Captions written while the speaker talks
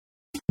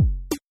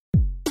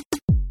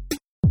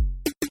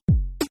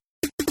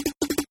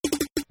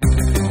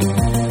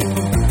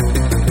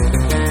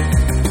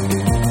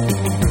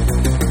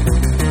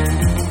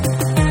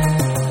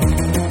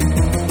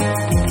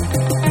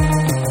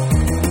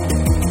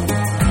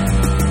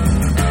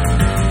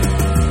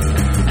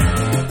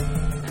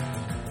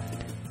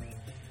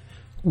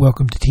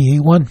Welcome to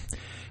TA1.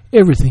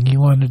 Everything you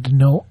wanted to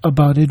know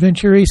about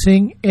adventure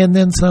racing and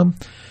then some.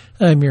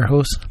 I'm your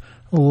host,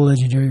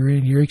 legendary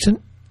Randy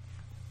Erickson.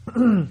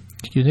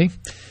 Excuse me.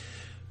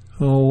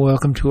 Well,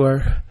 welcome to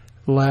our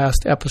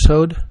last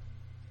episode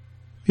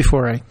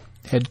before I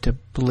head to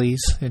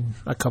Belize in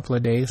a couple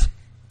of days.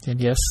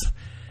 And yes,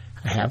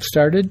 I have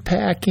started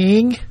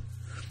packing.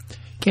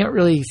 Can't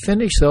really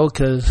finish though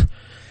because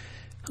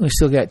we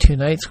still got 2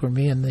 nights where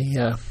me and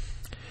the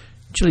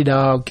chili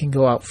dog can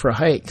go out for a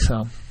hike.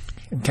 So,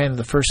 and kind of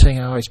the first thing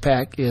I always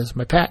pack is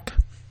my pack.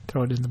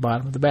 Throw it in the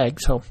bottom of the bag.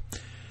 So,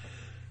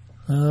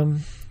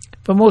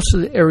 but most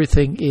of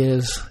everything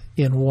is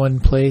in one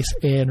place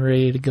and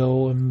ready to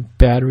go, and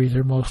batteries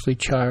are mostly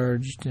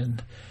charged,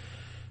 and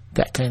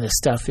that kind of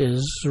stuff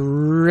is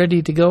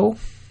ready to go.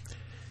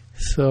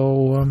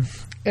 So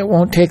it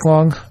won't take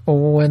long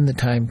when the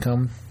time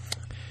comes.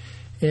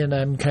 And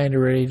I'm kind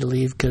of ready to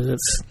leave because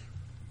it's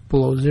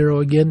below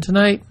zero again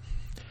tonight.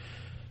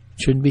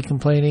 Shouldn't be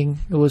complaining.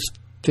 It was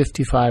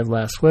 55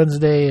 last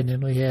Wednesday, and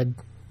then we had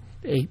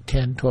 8,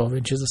 10, 12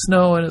 inches of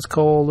snow, and it's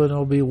cold, and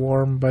it'll be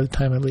warm by the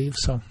time I leave.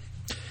 So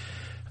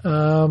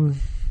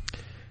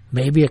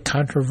maybe a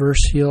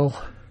controversial,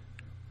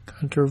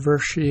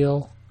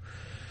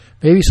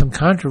 maybe some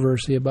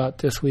controversy about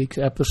this week's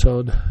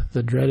episode.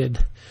 The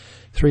dreaded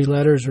 3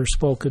 letters are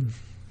spoken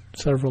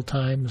several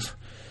times.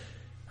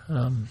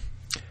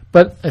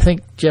 But I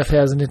think Jeff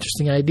has an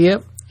interesting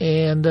idea,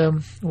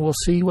 and we'll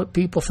see what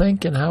people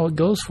think and how it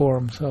goes for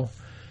them. So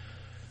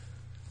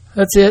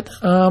that's it.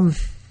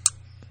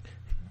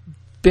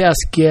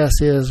 Best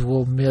guess is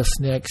we'll miss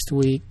next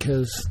week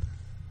because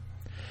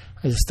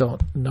I just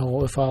don't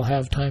know if I'll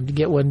have time to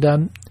get one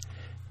done.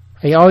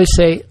 I always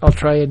say I'll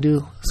try and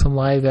do some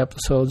live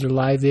episodes or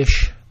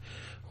live-ish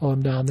while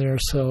I'm down there.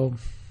 So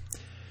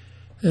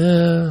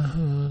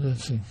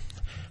let's see.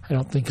 I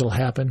don't think it'll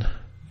happen,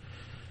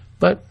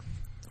 but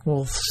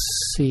we'll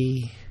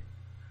see.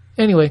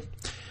 Anyway,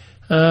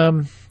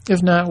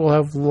 if not, we'll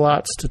have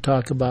lots to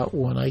talk about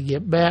when I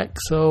get back.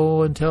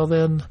 So until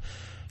then,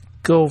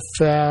 go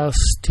fast,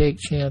 take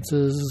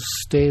chances,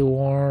 stay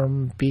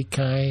warm, be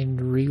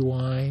kind,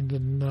 rewind,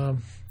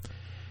 and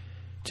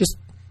just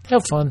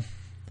have fun.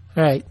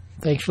 All right.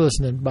 Thanks for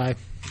listening. Bye.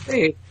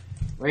 Hey,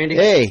 Randy.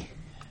 Hey,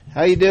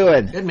 how you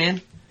doing? Good,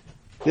 man.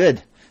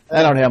 Good.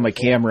 I don't have my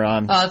camera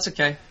on. Oh, that's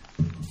okay.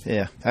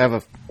 Yeah, I have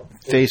a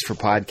face for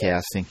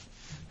podcasting.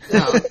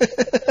 No.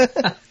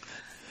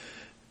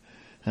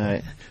 All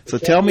right. So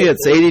tell me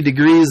it's 80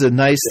 degrees and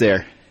nice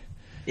there.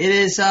 It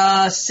is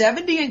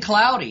 70 and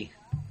cloudy.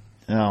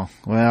 Oh,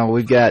 well,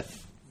 we've got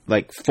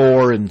like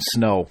 4 and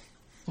snow.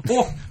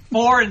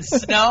 4 and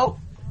snow?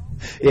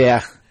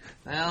 Yeah.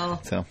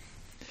 Well. So,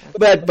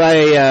 but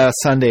by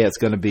Sunday it's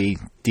going to be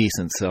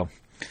decent, so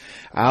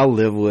I'll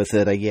live with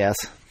it, I guess.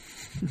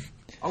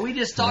 Are we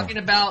just talking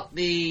about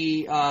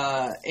the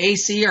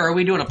AC, or are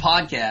we doing a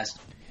podcast?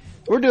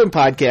 We're doing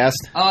podcast.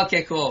 Oh,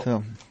 okay, cool.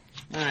 So,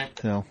 all right.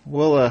 So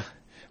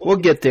we'll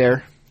get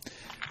there.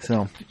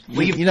 So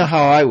you know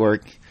how I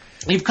work.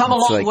 You've come a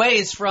long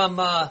ways from.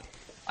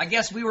 I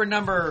guess we were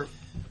number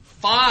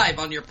 5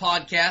 on your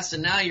podcast,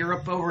 and now you're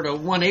up over to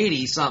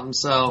 180 something.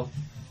 So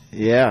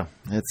yeah,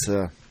 it's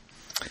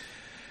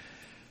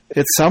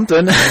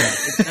something.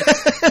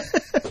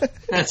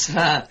 That's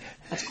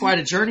quite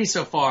a journey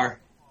so far.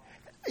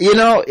 You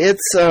know,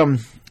 it's.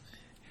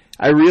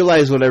 I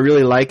realize what I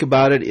really like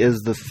about it is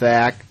the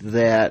fact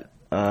that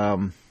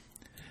I'm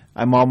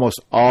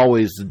almost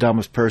always the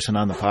dumbest person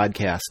on the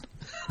podcast.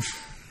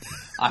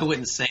 I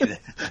wouldn't say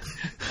that.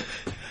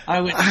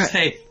 I wouldn't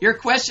say your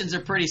questions are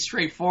pretty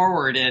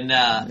straightforward,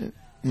 and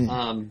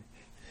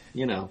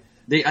you know,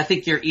 I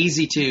think you're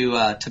easy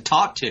to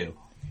talk to.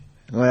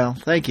 Well,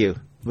 thank you,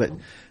 but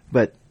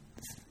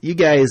you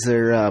guys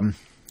are.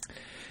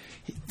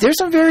 There's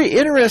some very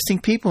interesting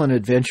people in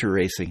adventure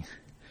racing.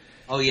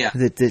 Oh yeah.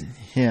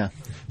 Yeah.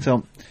 So,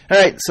 all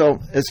right. So,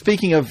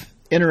 speaking of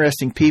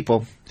interesting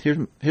people,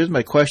 here's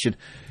my question: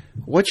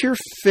 what's your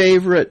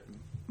favorite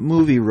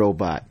movie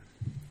robot?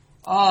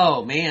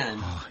 Oh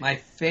man, my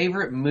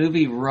favorite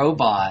movie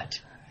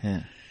robot.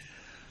 Yeah.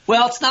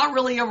 Well, it's not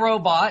really a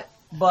robot,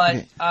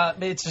 but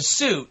it's a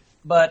suit.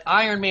 But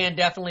Iron Man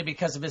definitely,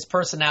 because of his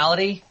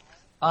personality,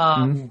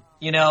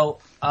 you know,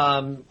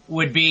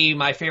 would be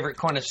my favorite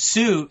kind of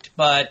suit.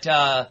 But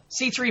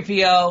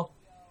C-3PO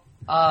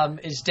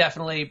is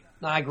definitely.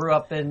 I grew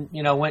up and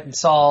went and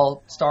saw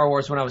Star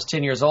Wars when I was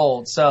 10 years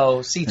old.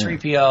 So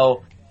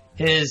C-3PO,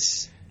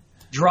 his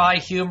dry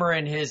humor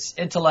and his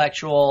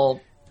intellectual,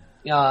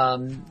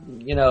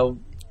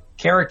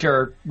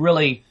 character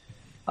really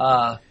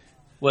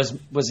was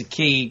a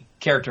key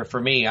character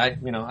for me. I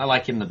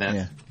like him the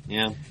best.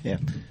 Yeah.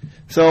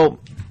 So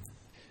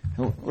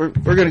we're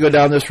going to go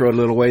down this road a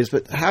little ways,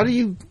 but how do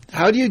you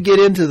get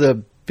into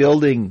the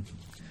building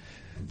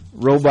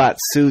robot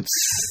suits?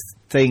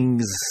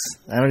 Things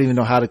I don't even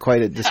know how to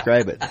quite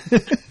describe it.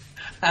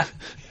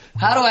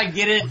 How do I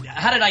get it?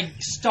 How did I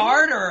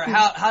start, or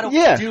how do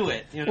we do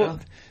it?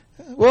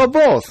 Well,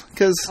 both,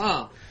 because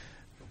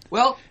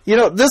Well,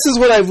 this is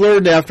what I've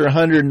learned after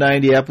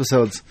 190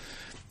 episodes.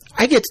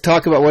 I get to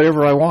talk about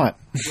whatever I want.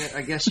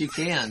 I guess you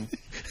can.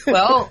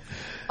 Well,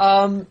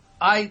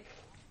 I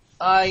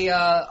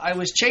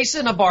was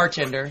chasing a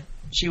bartender.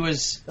 She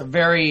was a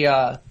very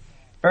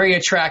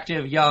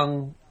attractive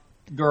young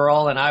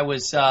girl, and I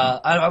was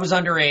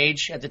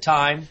underage at the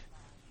time,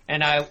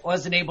 and I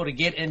wasn't able to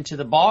get into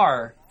the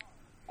bar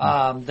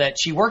that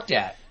she worked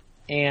at.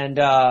 And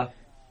I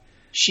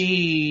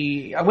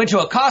went to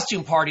a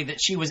costume party that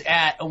she was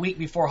at a week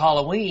before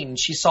Halloween.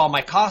 She saw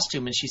my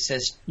costume, and she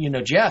says,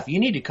 Jeff, you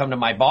need to come to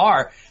my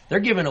bar. They're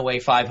giving away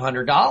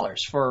 $500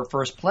 for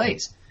first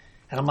place.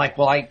 And I'm like,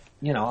 well, I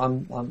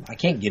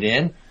can't get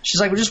in. She's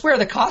like, well, just wear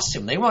the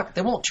costume. They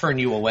won't turn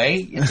you away.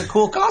 It's a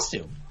cool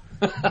costume.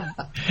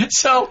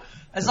 So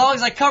as long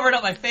as I covered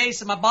up my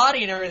face and my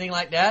body and everything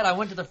like that, I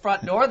went to the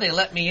front door. They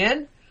let me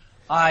in.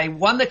 I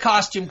won the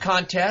costume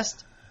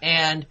contest.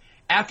 And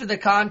after the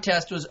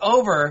contest was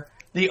over,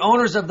 the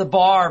owners of the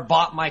bar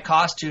bought my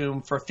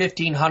costume for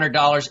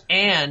 $1,500,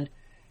 and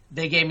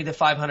they gave me the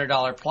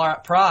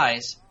 $500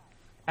 prize.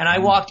 And I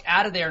walked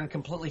out of there and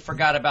completely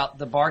forgot about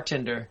the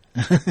bartender.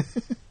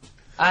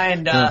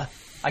 And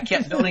I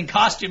kept building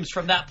costumes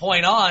from that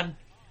point on.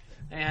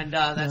 And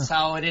that's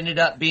how it ended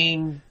up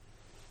being.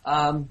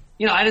 I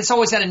just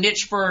always had a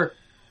niche for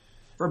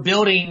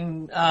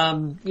building,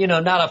 not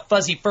a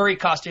fuzzy furry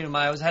costume.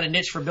 I always had a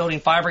niche for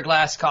building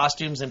fiberglass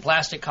costumes and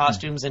plastic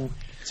costumes. And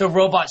so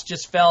robots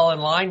just fell in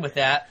line with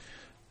that.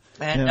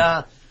 And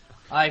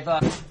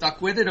I've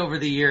stuck with it over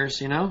the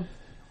years,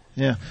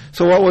 Yeah.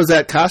 So what was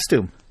that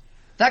costume?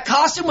 That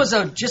costume was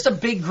just a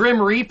big Grim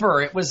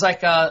Reaper. It was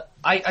like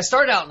I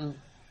started out in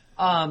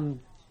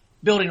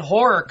building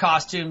horror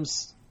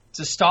costumes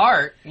to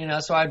start,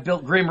 so I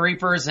built Grim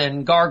Reapers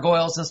and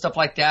gargoyles and stuff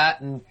like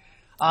that. And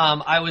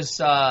I was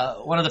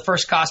one of the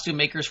first costume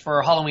makers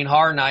for Halloween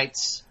Horror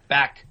Nights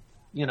back,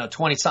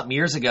 20-something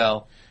years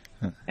ago.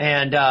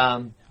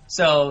 And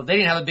so they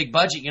didn't have a big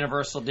budget,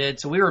 Universal did,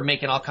 so we were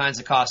making all kinds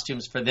of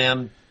costumes for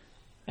them.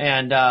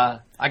 And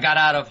I got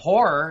out of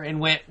horror and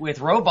went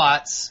with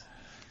robots.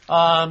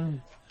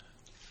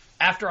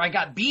 After I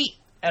got beat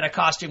at a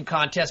costume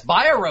contest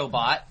by a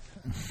robot,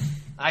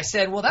 I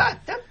said, well,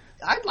 that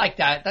I'd like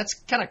that. That's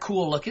kind of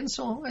cool looking.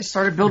 So I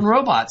started building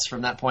robots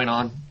from that point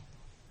on.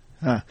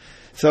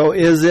 So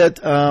is it,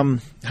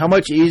 how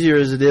much easier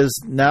is it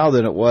now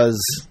than it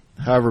was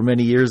however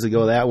many years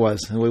ago that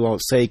was? And we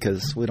won't say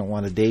because we don't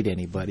want to date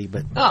anybody,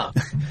 but. Oh,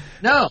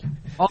 no.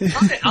 Well,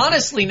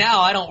 honestly, now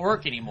I don't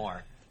work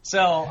anymore.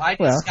 So I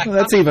just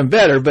that's even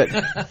better, but.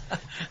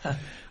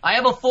 I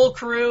have a full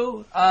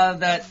crew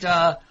of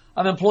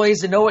employees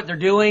that know what they're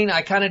doing.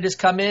 I kind of just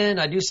come in,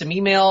 I do some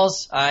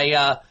emails,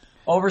 I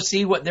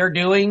oversee what they're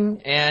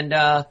doing,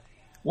 and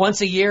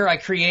once a year I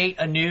create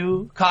a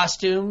new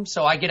costume,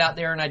 so I get out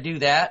there and I do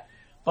that.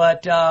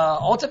 But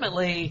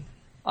ultimately,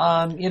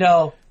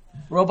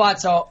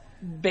 robots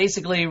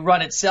basically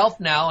run itself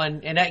now,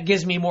 and that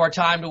gives me more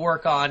time to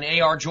work on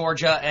AR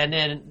Georgia, and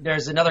then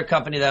there's another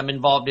company that I'm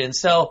involved in.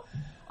 So,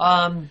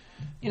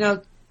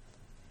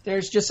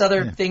 there's just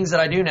other things that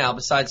I do now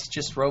besides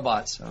just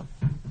robots. So.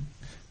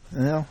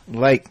 Well,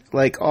 like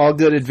all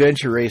good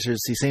adventure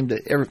racers, you seem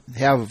to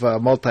have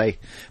multi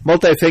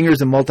fingers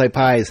and multi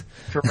pies.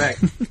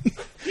 Correct.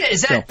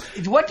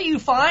 What do you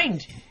find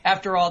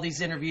after all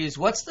these interviews?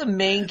 What's the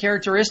main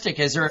characteristic?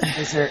 Is there?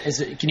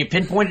 Can you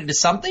pinpoint it to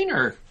something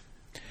or?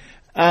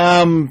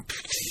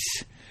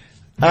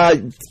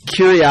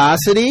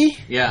 Curiosity.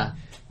 Yeah.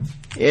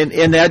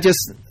 And that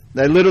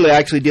I literally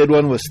actually did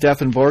one with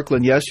Stephen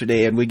Borkland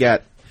yesterday, and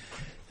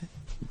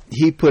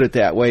he put it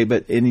that way,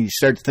 and you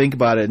start to think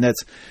about it, and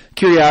that's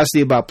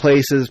curiosity about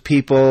places,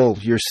 people,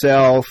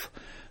 yourself.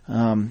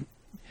 And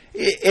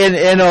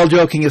all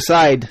joking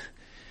aside,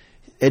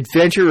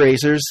 adventure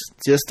racers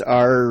just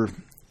are,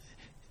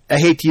 I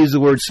hate to use the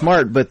word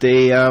smart, but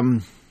they are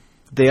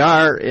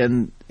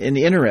and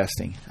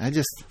interesting. I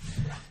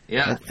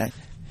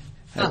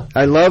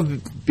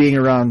love being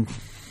around,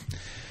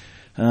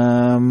 I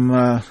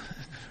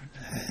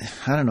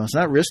don't know, it's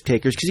not risk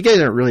takers, because you guys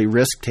aren't really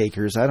risk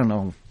takers. I don't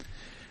know.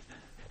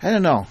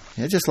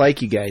 I just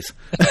like you guys.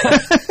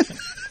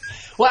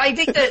 Well, I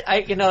think that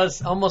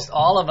it's almost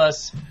all of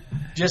us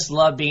just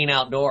love being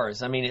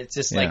outdoors. I mean, it's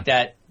just like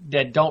that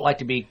don't like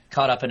to be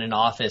caught up in an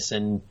office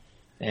and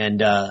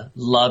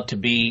love to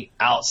be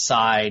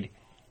outside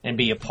and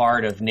be a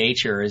part of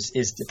nature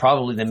is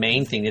probably the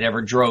main thing that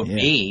ever drove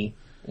me.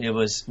 It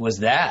was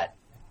that,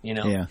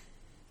 Yeah.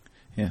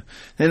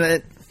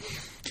 And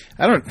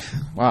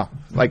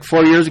like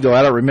 4 years ago,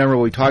 I don't remember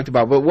what we talked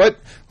about,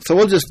 so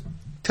we'll just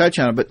touch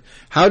on it, but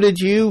how did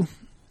you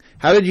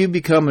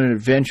become an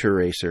adventure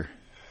racer?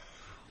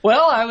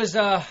 Well, I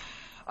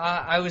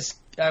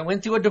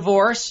went through a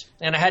divorce,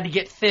 and I had to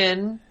get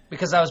thin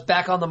because I was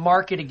back on the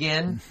market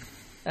again,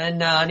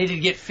 and I needed to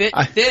get fit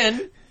and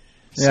thin.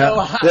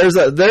 Yeah,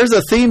 so there's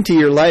a theme to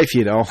your life,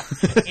 Yeah.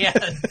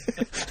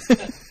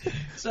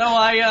 So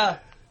I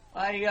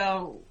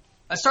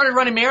started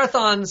running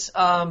marathons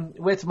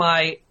with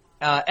my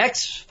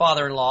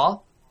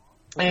ex-father-in-law.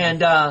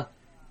 And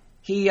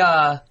he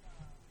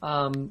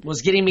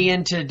was getting me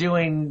into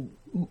doing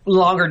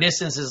longer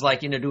distances,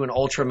 like, doing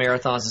ultra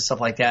marathons and stuff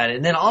like that.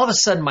 And then all of a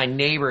sudden my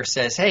neighbor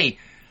says, "Hey,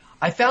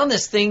 I found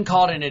this thing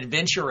called an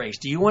adventure race.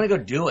 Do you want to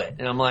go do it?"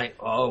 And I'm like,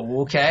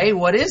 "Oh, okay.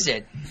 What is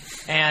it?"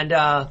 And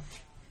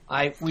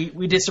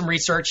we did some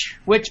research,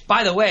 which,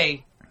 by the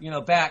way,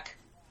 back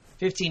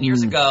 15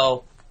 years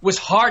ago was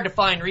hard to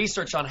find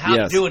research on how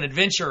to do an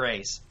adventure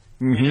race.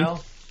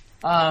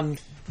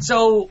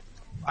 So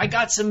I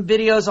got some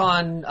videos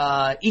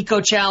on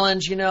Eco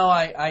Challenge.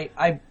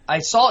 I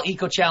saw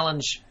Eco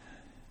Challenge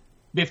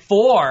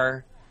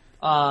before,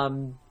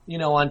 on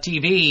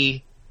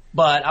TV,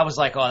 but I was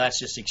like, "Oh, that's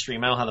just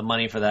extreme. I don't have the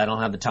money for that. I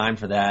don't have the time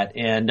for that."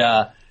 And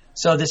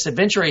so this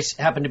adventure race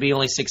happened to be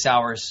only 6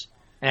 hours,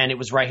 and it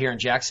was right here in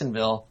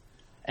Jacksonville.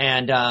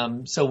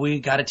 And so we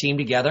got a team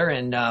together,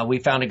 and we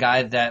found a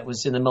guy that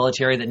was in the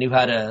military that knew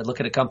how to look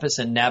at a compass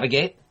and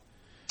navigate.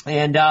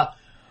 And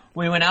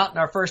we went out in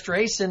our first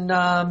race and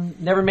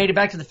never made it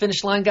back to the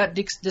finish line, got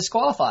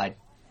disqualified.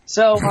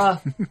 So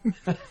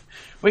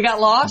we got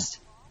lost.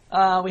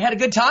 We had a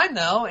good time,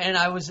 though, and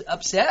I was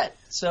upset.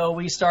 So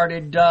we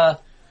started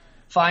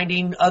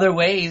finding other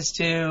ways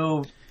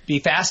to be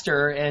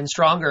faster and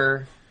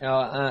stronger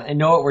and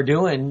know what we're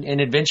doing in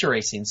adventure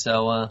racing.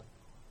 So,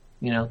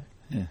 Yeah.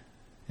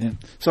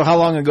 So how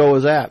long ago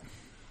was that?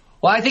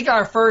 Well, I think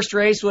our first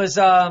race was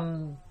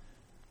 05,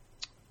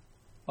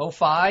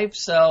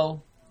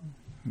 so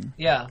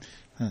yeah.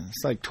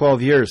 It's like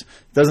 12 years.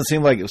 Doesn't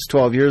seem like it was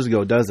 12 years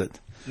ago, does it?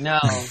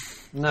 No,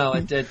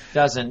 it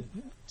doesn't.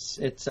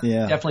 It's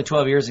definitely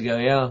 12 years ago,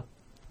 yeah.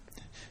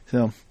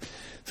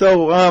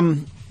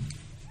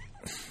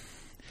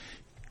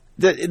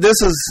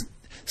 This is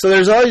so.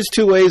 There's always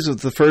two ways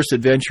with the first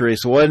adventure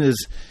race. One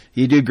is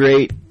you do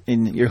great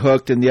and you're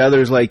hooked, and the other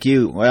is like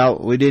you. Well,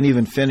 we didn't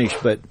even finish,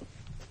 but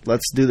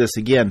let's do this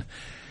again.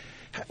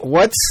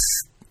 What's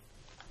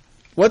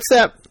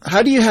that?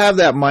 How do you have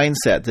that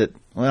mindset that,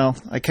 well,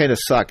 I kind of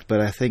sucked, but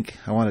I think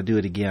I want to do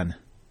it again?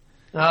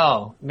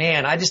 Oh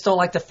man, I just don't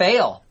like to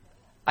fail.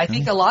 I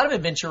think a lot of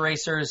adventure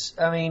racers,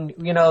 I mean,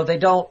 they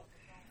don't.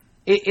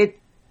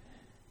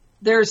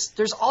 There's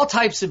all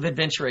types of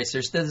adventure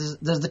racers. There's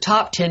the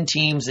top 10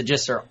 teams that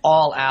just are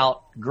all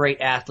out,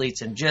 great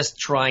athletes and just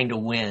trying to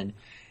win.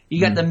 You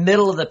got the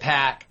middle of the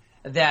pack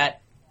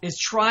that is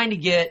trying to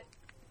get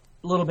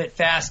a little bit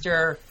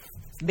faster,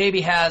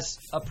 maybe has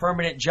a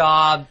permanent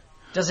job,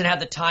 doesn't have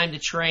the time to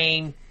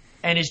train,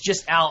 and is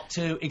just out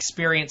to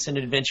experience an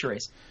adventure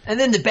race. And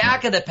then the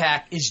back of the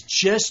pack is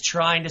just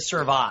trying to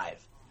survive.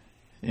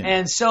 Yeah.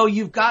 And so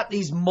you've got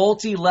these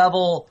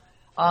multi-level,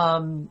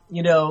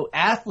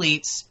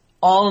 athletes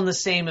all in the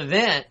same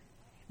event,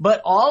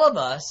 but all of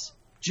us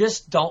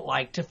just don't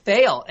like to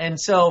fail. And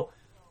so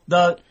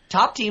the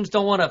top teams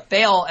don't want to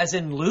fail as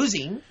in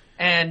losing,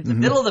 and the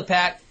middle of the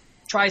pack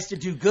tries to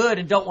do good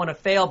and don't want to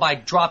fail by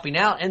dropping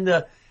out. And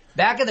the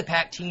back of the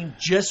pack team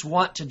just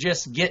want to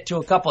just get to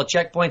a couple of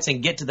checkpoints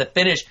and get to the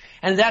finish,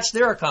 and that's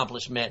their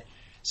accomplishment.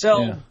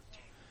 So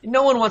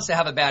no one wants to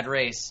have a bad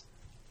race,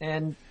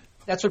 and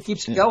that's what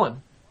keeps it going.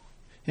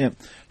 Yeah.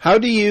 How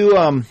do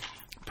you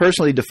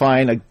personally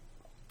define a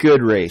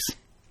good race?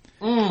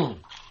 Well,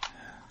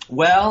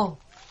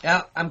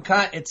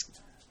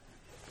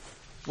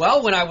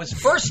 when I was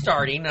first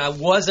starting, I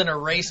wasn't a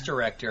race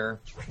director.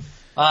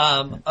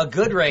 A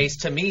good race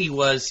to me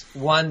was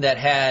one that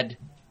had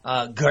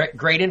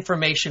great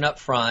information up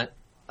front.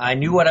 I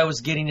knew what I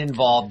was getting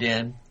involved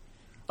in,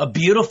 a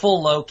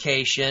beautiful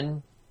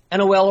location,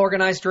 and a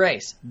well-organized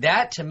race.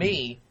 That, to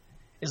me,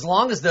 as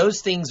long as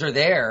those things are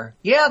there,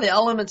 the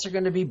elements are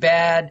going to be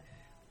bad.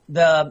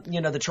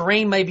 The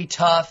terrain may be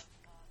tough.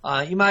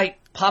 You might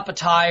pop a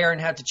tire and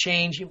have to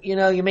change.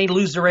 You may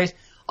lose the race.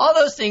 All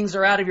those things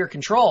are out of your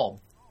control.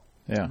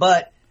 Yeah.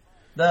 But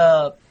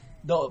the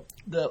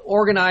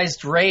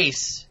organized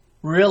race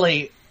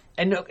really,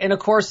 and of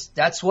course,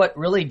 that's what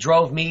really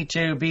drove me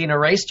to being a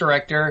race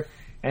director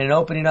and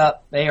opening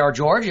up AR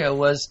Georgia,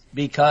 was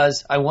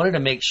because I wanted to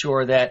make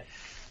sure that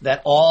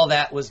all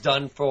that was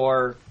done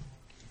for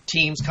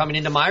teams coming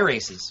into my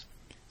races.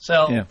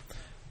 So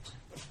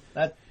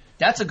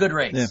that's a good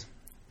race.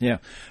 Yeah.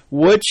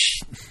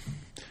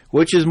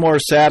 Which is more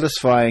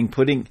satisfying,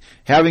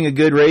 having a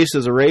good race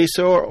as a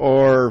racer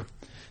or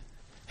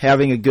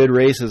having a good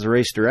race as a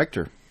race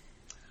director?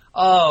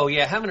 Oh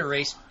yeah,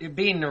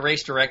 being a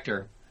race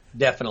director,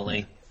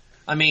 definitely.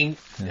 I mean,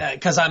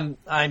 because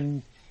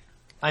I'm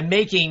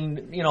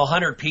making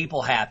 100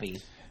 people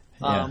happy.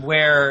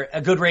 Where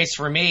a good race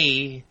for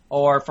me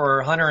or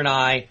for Hunter and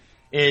I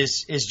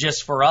is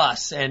just for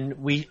us, and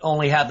we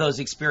only have those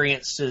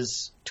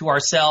experiences to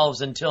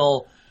ourselves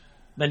until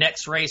the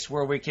next race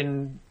where we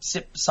can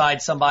sit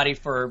beside somebody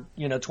for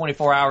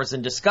 24 hours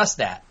and discuss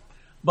that.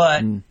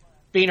 But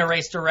being a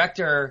race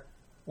director,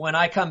 when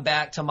I come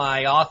back to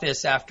my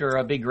office after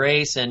a big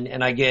race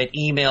and I get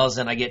emails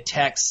and I get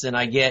texts and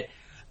I get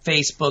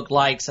Facebook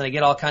likes and I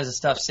get all kinds of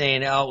stuff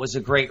saying, oh, it was a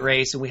great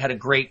race and we had a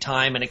great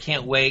time and I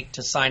can't wait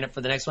to sign up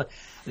for the next one.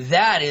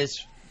 That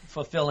is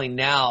fulfilling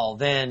now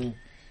than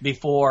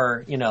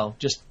before,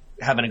 just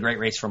having a great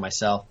race for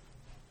myself.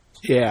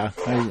 Yeah,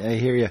 I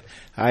hear you.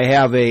 I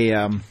have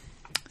a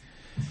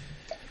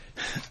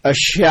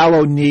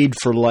shallow need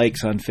for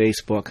likes on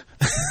Facebook.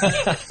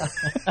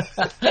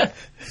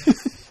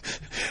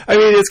 I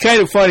mean, it's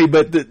kind of funny,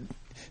 but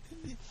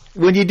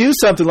when you do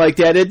something like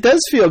that, it does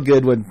feel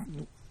good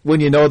when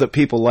you know that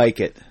people like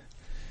it.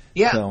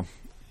 Yeah. So,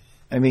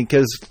 I mean,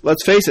 because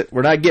let's face it,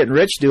 we're not getting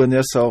rich doing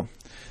this, so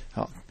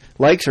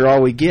likes are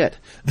all we get.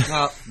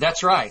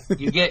 That's right.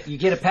 You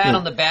get a pat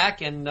on the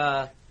back, and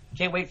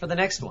can't wait for the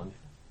next one.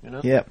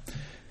 Yeah.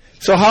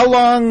 So how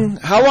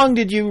long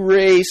did you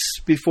race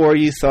before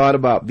you thought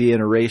about being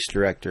a race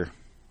director?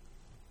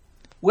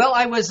 Well,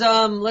 I was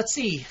let's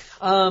see.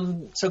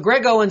 So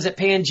Greg Owens at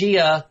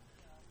Pangea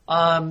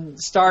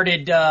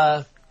started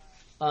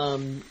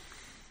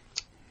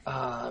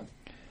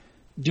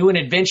doing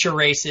adventure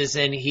races,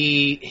 and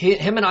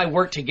him and I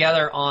worked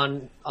together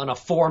on a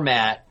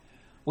format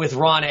with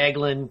Ron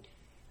Eglin.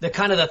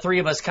 The three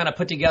of us kind of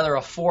put together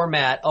a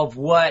format of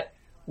what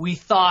we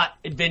thought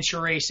adventure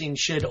racing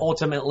should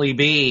ultimately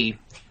be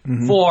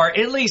for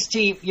at least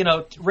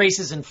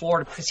races in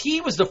Florida, because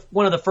he was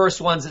one of the first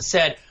ones that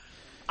said,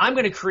 I'm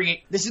going to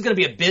create, this is going to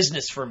be a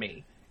business for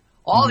me.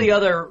 All the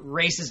other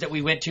races that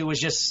we went to was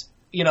just,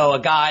 a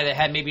guy that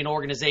had maybe an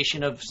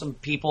organization of some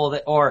people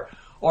that, or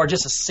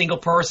just a single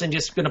person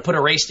just going to put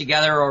a race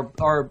together,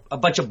 or a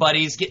bunch of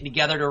buddies getting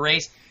together to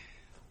race.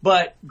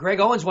 But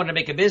Greg Owens wanted to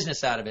make a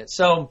business out of it.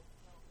 So,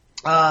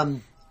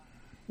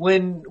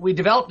 when we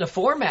developed the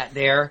format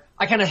there,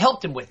 I kind of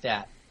helped him with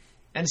that.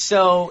 And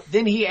so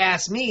then he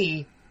asked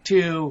me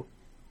to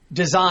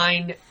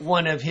design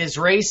one of his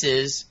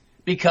races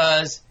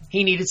because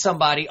he needed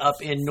somebody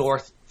up in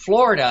North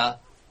Florida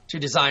to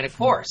design a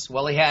course.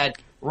 Well, he had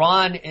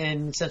Ron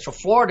in Central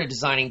Florida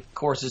designing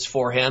courses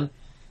for him.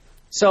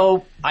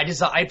 So I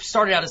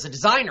started out as a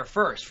designer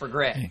first for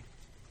Greg.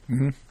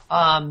 And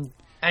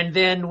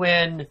then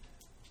when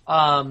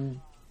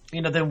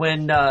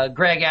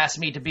Greg asked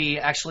me to be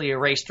actually a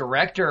race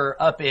director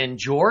up in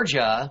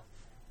Georgia,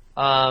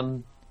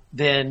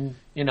 then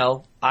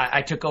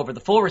I took over the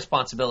full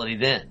responsibility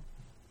then.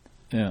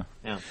 Yeah.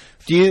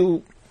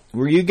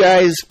 Were you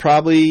guys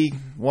probably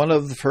one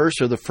of the first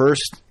or the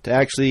first to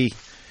actually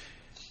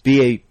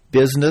be a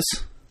business?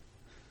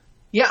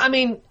 Yeah, I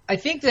mean, I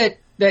think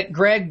that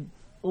Greg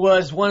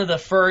was one of the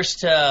first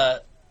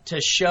to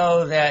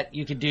show that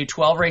you could do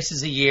 12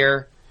 races a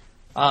year,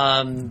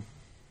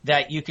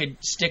 that you could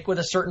stick with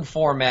a certain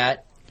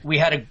format. We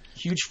had a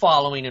huge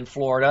following in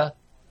Florida,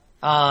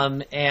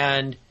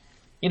 and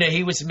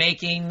he was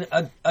making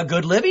a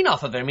good living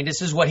off of it. I mean,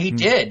 this is what he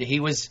did.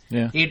 He'd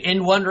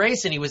end one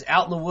race and he was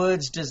out in the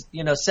woods, just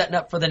setting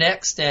up for the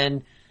next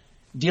and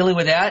dealing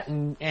with that,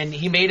 and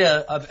he made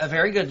a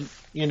very good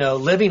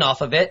living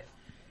off of it.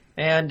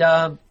 And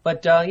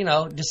but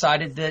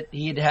decided that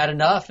he'd had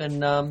enough,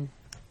 and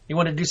he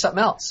wanted to do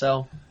something else.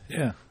 So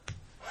yeah.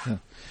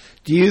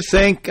 Do you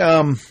think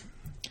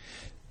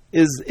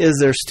is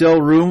there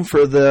still room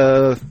for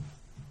the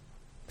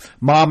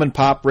mom and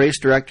pop race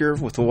director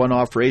with a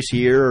one-off race a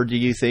year, or do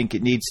you think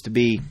it needs to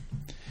be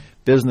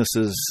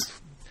businesses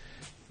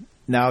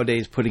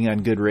nowadays putting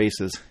on good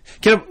races?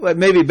 Can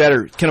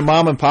a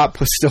mom and pop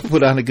still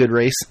put on a good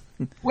race?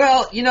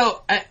 Well,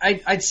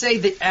 I'd say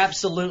that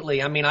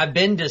absolutely. I mean, I've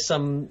been to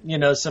some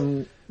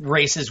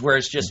races where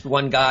it's just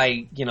one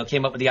guy,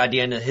 came up with the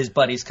idea and his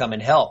buddies come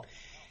and help.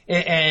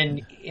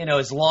 And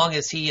as long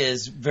as he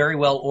is very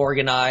well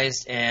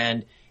organized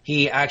and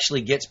he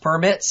actually gets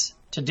permits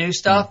to do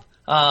stuff,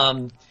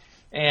 and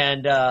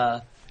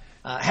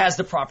has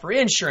the proper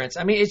insurance.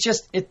 I mean,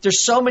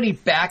 there's so many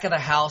back of the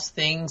house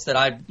things that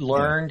I've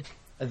learned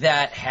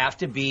that have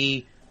to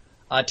be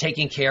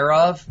taken care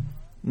of.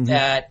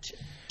 That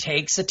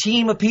takes a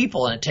team of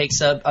people, and it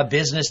takes a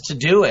business to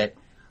do it.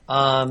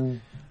 I'm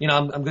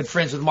good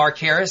friends with Mark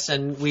Harris,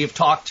 and we have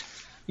talked,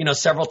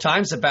 several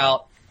times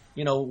about,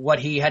 what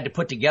he had to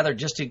put together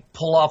just to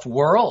pull off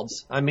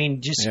Worlds. I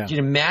mean, you can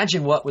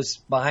imagine what was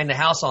behind the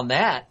house on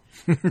that.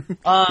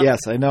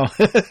 Yes, I know.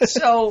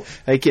 So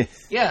I can.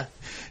 Yeah.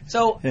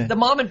 So the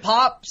mom and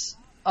pops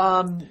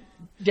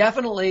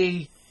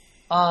definitely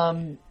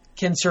can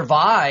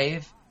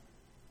survive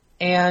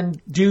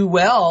and do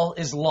well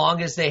as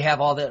long as they have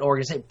all that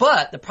organization.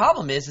 But the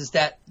problem is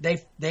that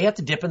they have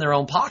to dip in their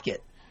own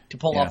pocket to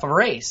pull off a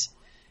race.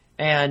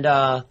 And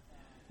I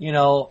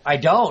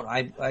don't.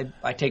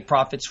 I take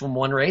profits from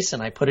one race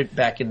and I put it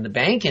back in the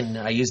bank, and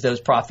I use those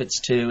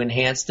profits to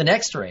enhance the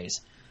next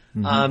race.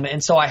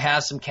 And so I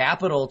have some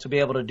capital to be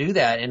able to do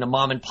that. In a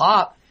mom and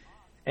pop,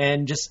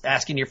 and just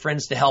asking your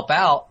friends to help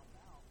out,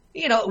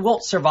 it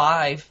won't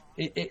survive.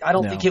 I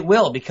don't think it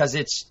will, because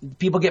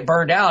people get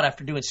burned out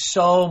after doing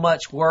so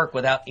much work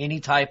without any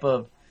type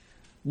of,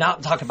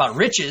 not talking about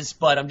riches,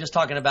 but I'm just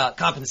talking about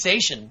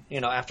compensation,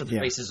 after the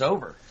race is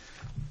over.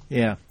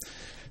 Yeah.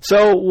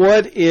 So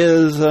what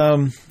is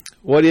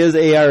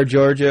AR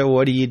Georgia?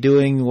 What are you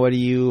doing? What do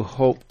you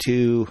hope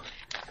to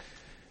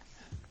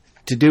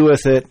do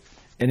with it?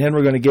 And then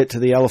we're going to get to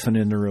the elephant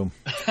in the room.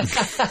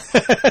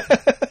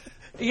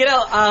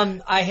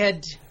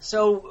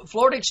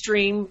 Florida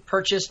Extreme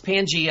purchased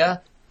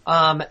Pangea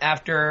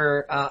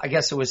after I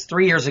guess it was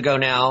 3 years ago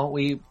now.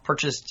 We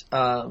purchased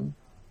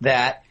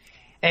that,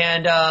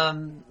 and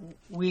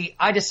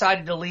I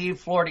decided to leave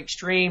Florida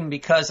Extreme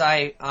because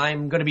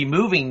I'm going to be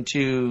moving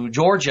to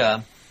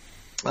Georgia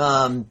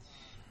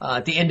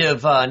at the end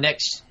of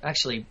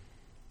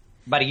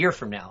about a year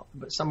from now,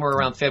 but somewhere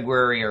around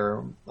February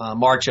or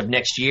March of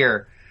next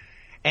year,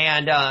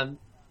 and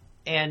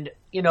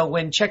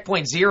when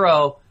Checkpoint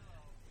Zero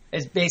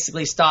has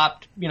basically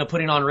stopped,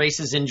 putting on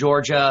races in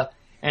Georgia,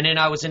 and then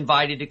I was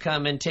invited to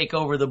come and take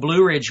over the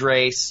Blue Ridge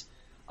race.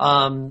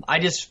 I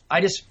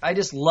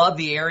just love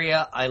the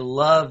area. I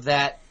love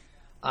that.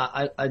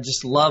 I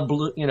just love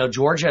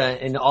Georgia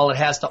and all it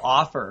has to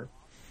offer.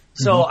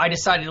 So I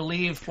decided to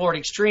leave Florida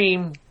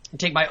Extreme and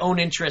take my own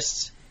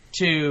interests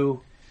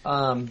to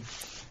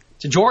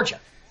Georgia.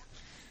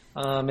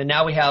 And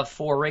now we have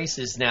 4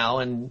 races now,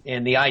 and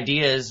the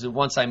idea is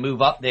once I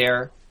move up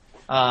there,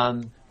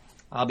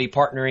 I'll be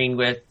partnering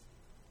with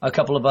a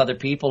couple of other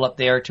people up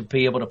there to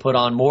be able to put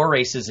on more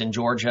races in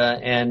Georgia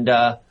and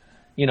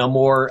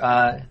more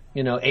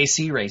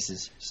AC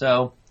races.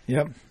 So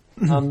yep.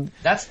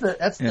 That's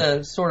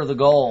the sort of the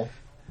goal.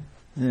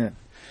 Yeah.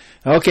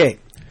 Okay.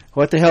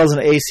 What the hell is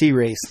an AC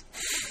race?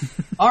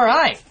 All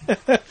right.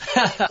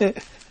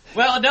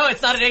 Well, no,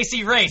 it's not an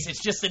AC race.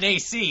 It's just an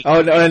AC.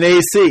 Oh, no, an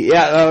AC.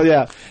 Yeah. Oh,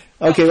 yeah.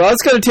 Okay. Well,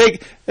 it's going to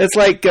take. It's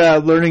like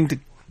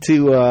learning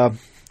to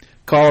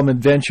call them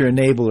adventure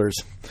enablers.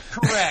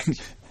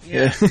 Correct.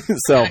 Yeah.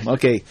 So,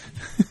 okay.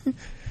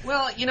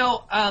 Well,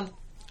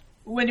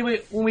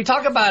 when we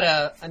talk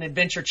about an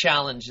adventure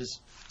challenge, is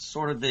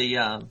sort of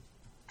the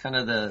kind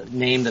of the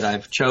name that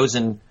I've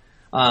chosen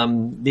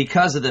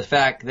because of the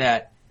fact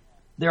that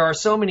there are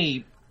so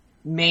many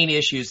main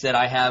issues that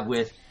I have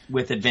with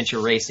adventure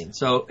racing.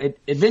 So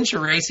adventure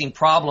racing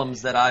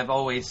problems that I've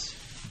always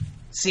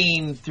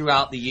seen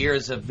throughout the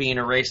years of being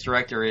a race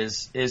director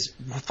is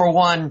for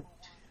one,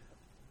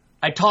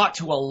 I talk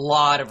to a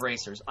lot of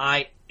racers.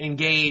 I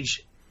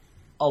engage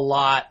a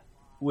lot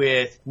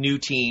with new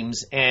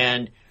teams,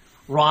 and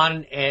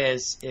Ron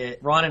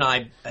and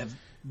I have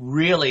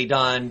really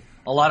done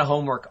a lot of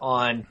homework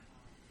on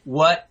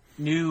what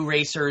new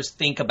racers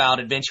think about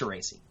adventure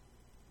racing.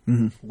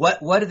 Mm-hmm.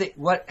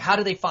 How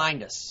do they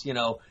find us?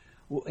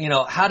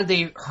 How do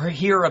they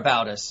hear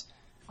about us?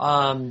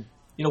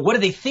 What do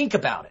they think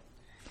about it?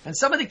 And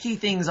some of the key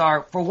things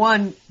are, for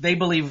one, they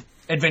believe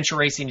adventure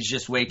racing is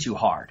just way too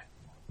hard.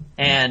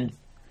 And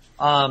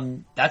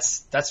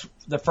that's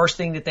the first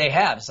thing that they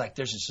have. It's like,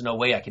 there's just no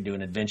way I can do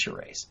an adventure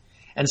race.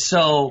 And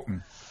so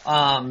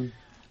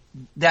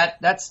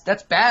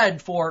that's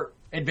bad for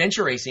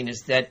adventure racing,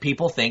 is that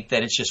people think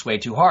that it's just way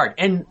too hard.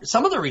 And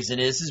some of the reason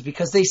is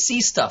because they see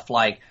stuff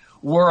like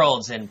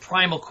Worlds and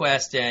Primal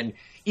Quest and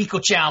Eco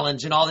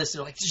Challenge and all this.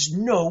 They're like, there's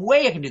no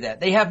way I can do that.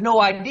 They have no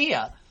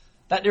idea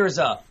that there's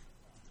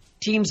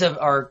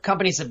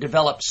companies have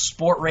developed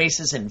sport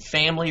races and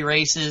family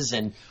races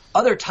and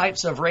other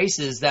types of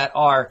races that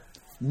are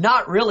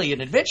not really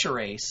an adventure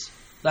race,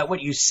 that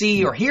what you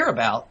see or hear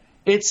about,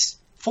 it's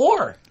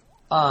for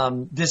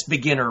this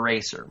beginner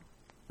racer.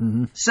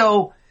 Mm-hmm.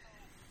 So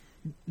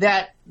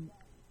that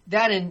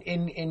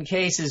in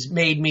cases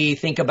made me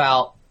think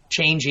about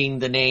changing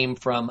the name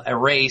from a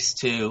race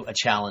to a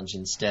challenge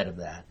instead of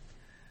that.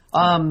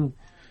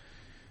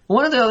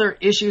 One of the other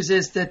issues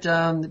is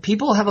that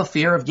people have a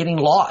fear of getting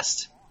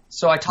lost.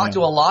 So I talk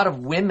to a lot of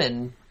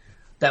women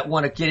that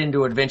want to get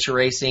into adventure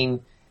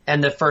racing,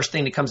 and the first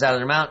thing that comes out of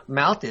their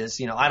mouth is,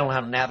 I don't know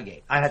how to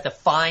navigate. I have to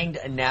find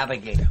a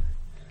navigator.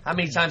 How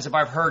many times have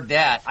I heard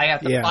that? I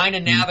have to find a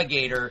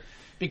navigator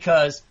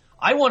because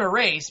I want to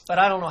race, but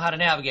I don't know how to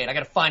navigate. I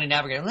got to find a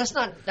navigator. And that's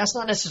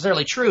not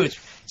necessarily true.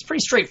 It's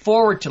pretty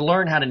straightforward to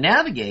learn how to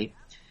navigate.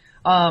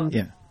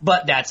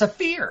 But that's a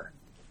fear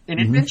in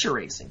adventure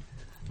racing.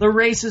 The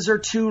races are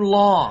too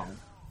long.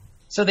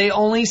 So they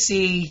only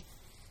see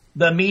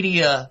the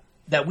media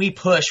that we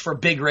push for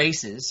big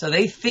races. So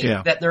they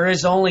think that there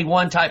is only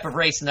one type of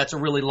race, and that's a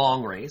really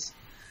long race.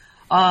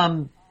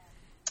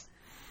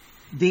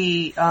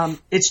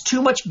 It's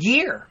too much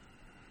gear.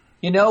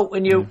 When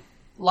a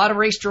lot of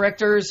race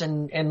directors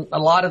and a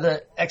lot of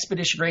the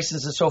expedition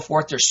races and so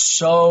forth, there's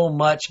so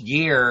much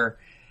gear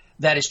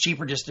that it's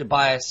cheaper just to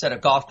buy a set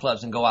of golf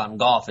clubs and go out and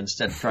golf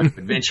instead of trying to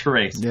adventure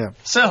race. Yeah.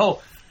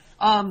 So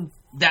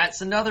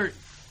that's another,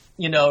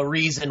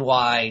 reason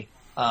why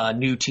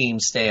new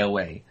teams stay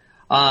away.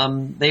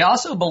 They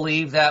also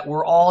believe that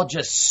we're all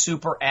just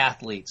super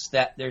athletes,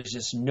 that there's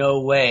just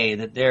no way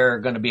that they're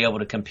going to be able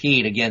to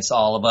compete against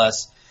all of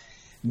us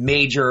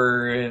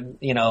major,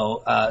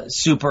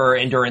 super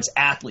endurance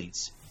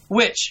athletes,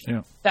 which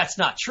that's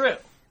not true.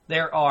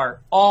 There are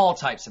all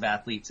types of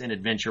athletes in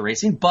adventure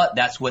racing, but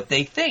that's what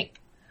they think.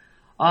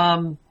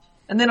 And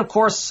then, of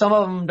course, some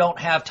of them don't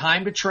have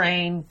time to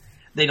train.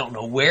 They don't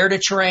know where to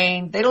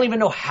train. They don't even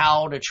know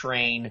how to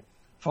train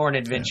for an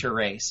adventure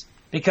race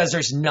because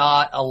there's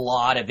not a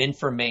lot of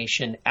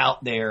information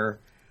out there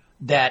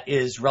that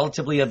is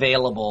relatively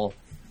available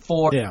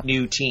for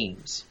new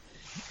teams.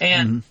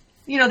 And,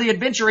 the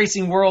adventure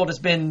racing world has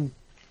been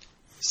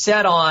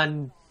set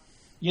on,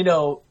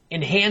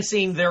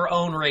 enhancing their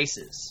own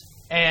races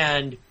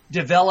and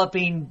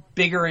developing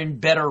bigger and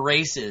better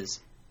races,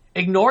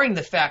 ignoring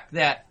the fact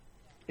that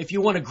if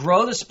you want to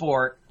grow the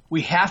sport,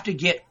 we have to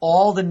get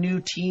all the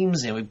new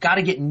teams in. We've got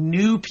to get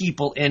new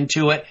people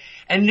into it.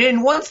 And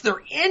then once they're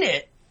in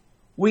it,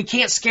 we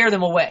can't scare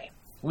them away.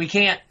 We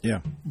can't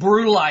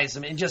brutalize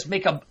them and just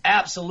make an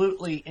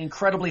absolutely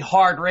incredibly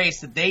hard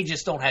race that they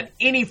just don't have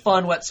any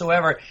fun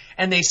whatsoever,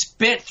 and they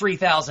spent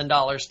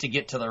 $3,000 to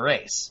get to the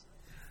race.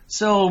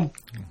 So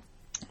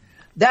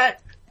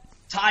that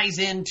ties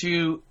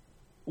into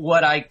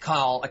what I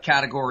call a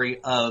category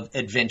of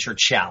adventure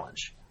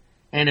challenge.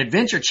 And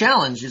adventure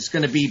challenge is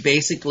going to be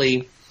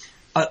basically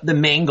the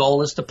main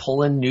goal is to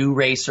pull in new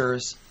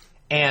racers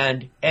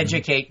and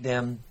educate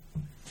them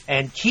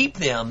and keep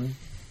them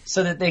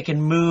so that they can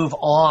move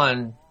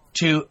on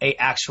to a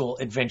actual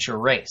adventure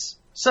race.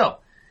 So,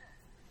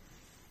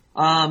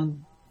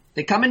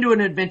 they come into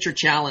an adventure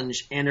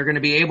challenge and they're going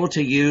to be able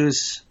to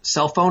use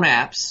cell phone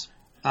apps,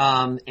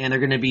 and they're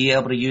going to be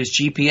able to use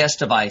GPS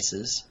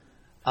devices,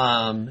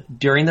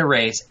 during the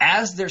race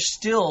as they're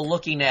still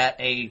looking at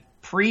a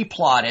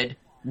pre-plotted,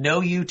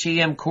 no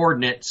UTM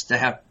coordinates to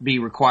have be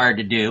required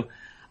to do,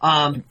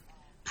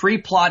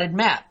 pre-plotted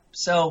map.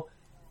 So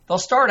they'll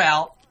start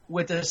out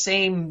with the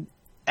same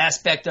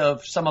aspect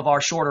of some of our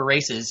shorter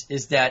races,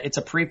 is that it's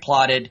a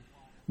pre-plotted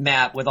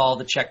map with all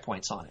the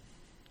checkpoints on it.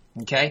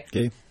 Okay?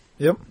 Okay.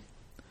 Yep.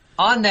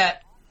 On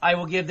that, I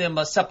will give them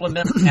a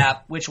supplemental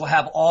map which will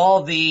have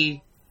all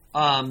the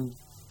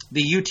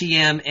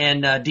UTM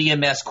and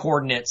DMS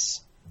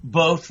coordinates,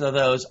 both of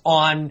those,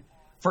 on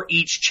for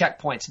each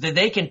checkpoint, so that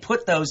they can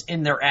put those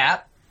in their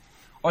app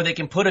or they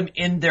can put them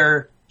in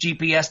their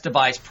GPS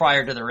device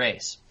prior to the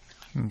race.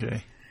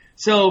 Okay.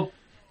 So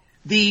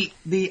the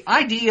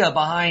idea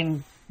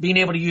behind being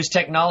able to use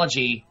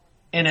technology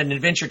in an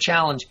adventure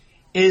challenge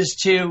is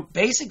to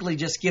basically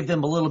just give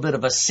them a little bit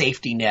of a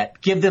safety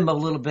net, give them a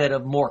little bit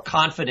of more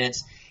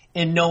confidence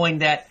in knowing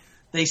that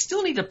they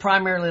still need to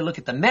primarily look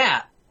at the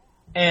map,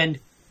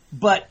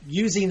 but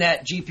using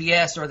that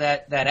GPS or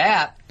that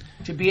app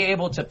to be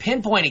able to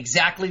pinpoint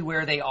exactly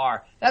where they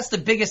are. That's the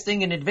biggest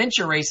thing in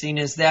adventure racing,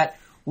 is that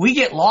we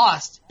get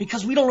lost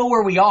because we don't know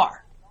where we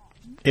are.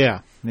 Yeah.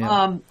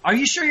 Are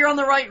you sure you're on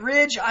the right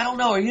ridge? I don't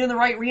know. Are you in the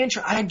right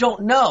reentry? I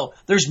don't know.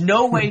 There's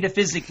no way to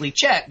physically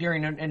check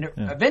during an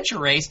adventure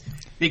race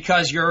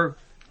because you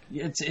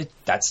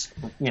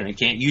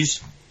can't use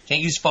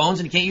phones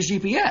and you can't use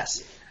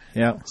GPS.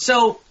 Yeah.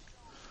 So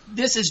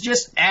this is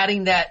just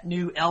adding that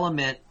new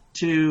element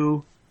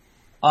to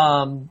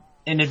an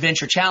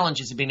adventure challenge,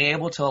 is being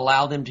able to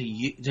allow them to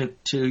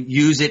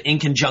use it in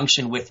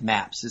conjunction with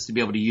maps, is to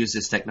be able to use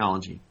this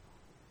technology.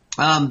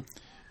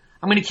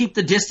 I'm going to keep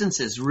the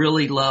distances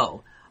really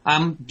low.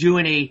 I'm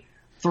doing a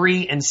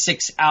 3 and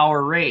 6 hour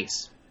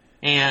race.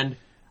 And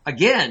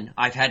again,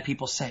 I've had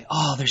people say,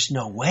 oh, there's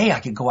no way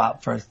I could go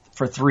out for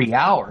 3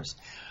 hours.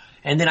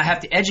 And then I have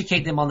to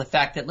educate them on the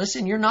fact that,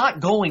 listen, you're not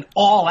going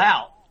all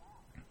out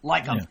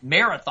like a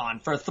marathon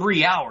for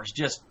 3 hours,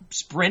 just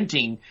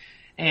sprinting.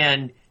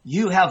 And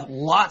you have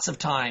lots of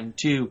time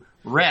to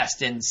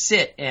rest and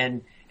sit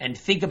and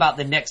think about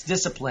the next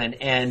discipline.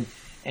 And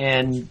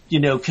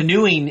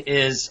canoeing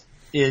is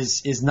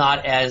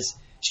not as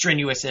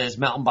strenuous as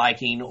mountain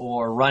biking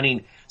or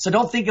running. So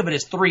don't think of it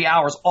as 3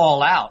 hours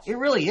all out. It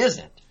really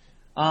isn't.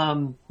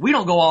 We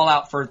don't go all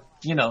out for,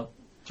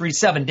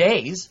 7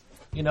 days,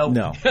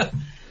 No.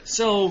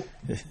 So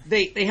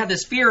they have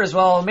this fear as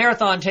well. A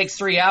marathon takes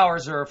 3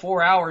 hours or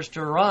 4 hours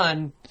to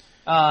run.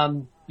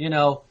 They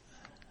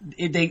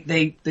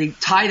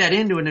tie that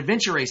into an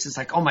adventure race. It's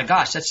like, oh my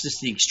gosh, that's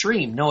just the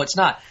extreme. No, it's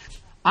not.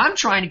 I'm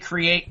trying to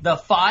create the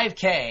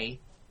 5K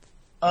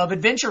of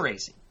adventure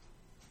racing.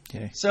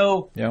 Okay.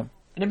 So an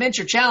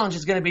adventure challenge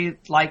is going to be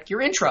like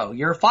your intro,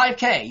 your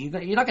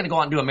 5K. You're not going to go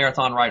out and do a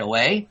marathon right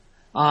away.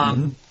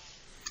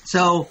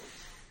 So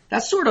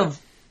that's sort of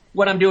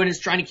what I'm doing, is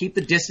trying to keep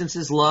the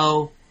distances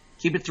low,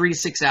 keep it 3 to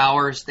 6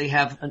 hours. They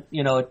have,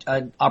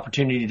 an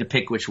opportunity to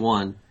pick which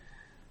one.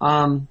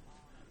 One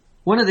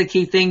of the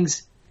key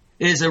things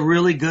is a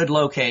really good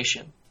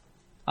location.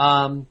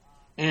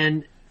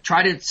 And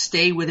try to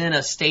stay within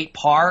a state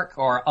park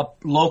or a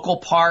local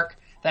park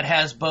that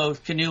has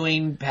both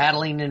canoeing,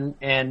 paddling,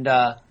 and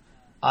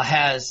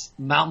has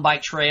mountain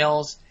bike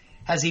trails,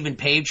 has even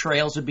paved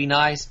trails would be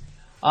nice.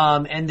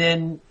 And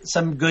then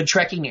some good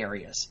trekking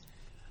areas.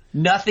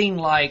 Nothing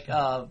like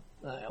a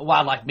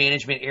wildlife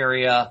management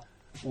area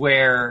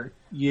where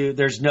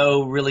there's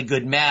no really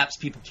good maps.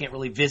 People can't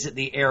really visit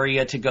the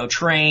area to go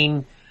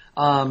train.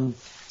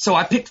 So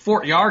I picked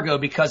Fort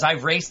Yargo because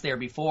I've raced there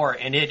before,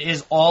 and it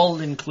is all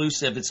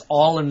inclusive. It's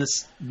all in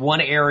this one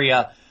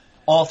area,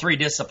 all 3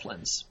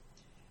 disciplines.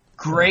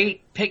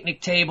 Great picnic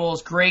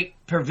tables, great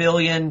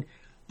pavilion.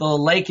 The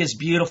lake is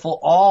beautiful,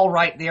 all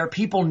right there.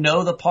 People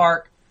know the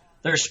park.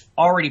 There's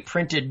already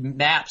printed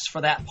maps for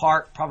that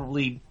park,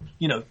 probably,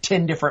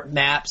 10 different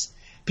maps.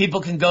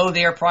 People can go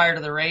there prior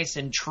to the race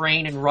and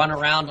train and run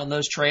around on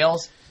those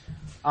trails.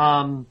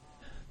 and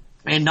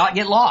not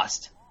get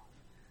lost.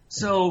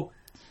 So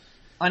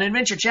an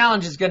adventure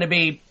challenge is going to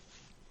be,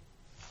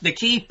 the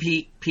key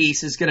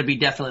piece is going to be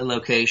definitely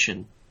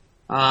location.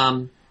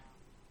 And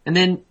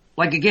then,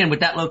 like again, with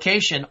that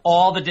location,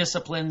 all the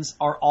disciplines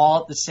are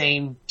all at the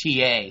same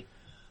TA.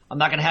 I'm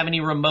not going to have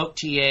any remote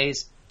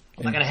TAs.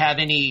 I'm not going to have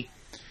any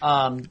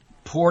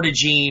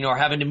portaging or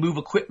having to move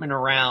equipment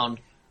around.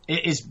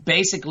 It is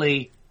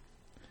basically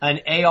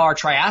an AR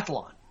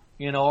triathlon,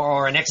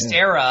 or an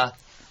Xterra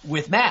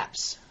with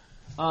maps.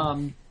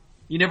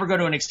 You never go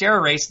to an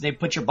Xterra race and they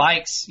put your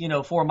bikes,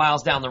 4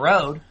 miles down the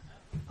road.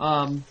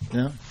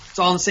 It's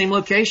all in the same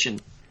location.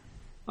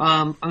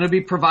 I'm going to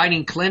be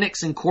providing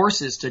clinics and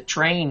courses to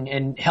train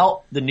and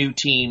help the new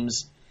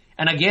teams.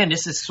 And again,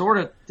 this is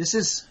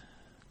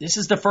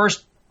the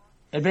first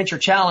adventure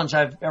challenge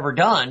I've ever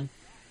done.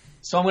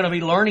 So I'm going to be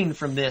learning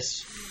from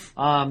this.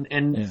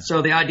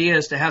 So the idea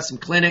is to have some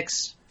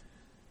clinics.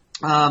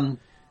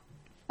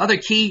 Other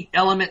key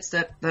elements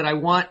that I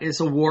want is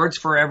awards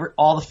for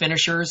all the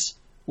finishers,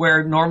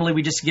 where normally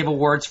we just give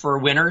awards for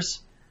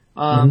winners.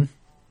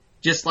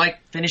 Just like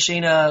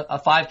finishing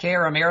a 5K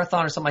or a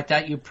marathon or something like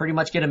that, you pretty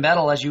much get a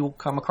medal as you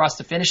come across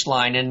the finish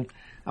line. And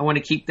I want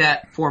to keep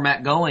that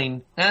format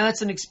going. And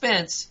that's an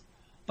expense,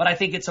 but I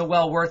think it's a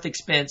well worth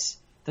expense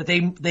that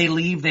they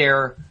leave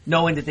there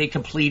knowing that they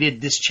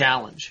completed this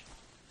challenge.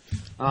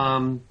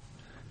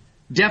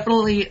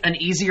 Definitely an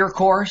easier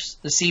course.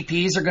 The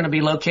CPs are going to be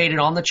located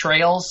on the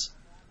trails.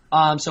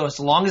 So as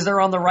long as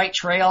they're on the right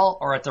trail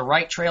or at the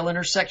right trail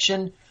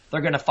intersection, they're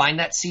going to find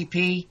that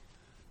CP.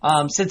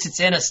 Since it's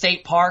in a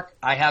state park,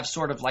 I have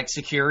sort of like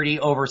security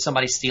over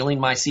somebody stealing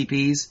my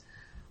CPs.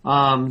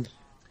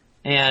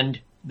 And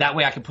that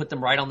way I can put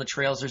them right on the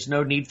trails. There's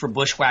no need for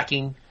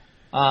bushwhacking.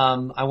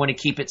 I want to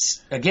keep it,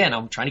 again,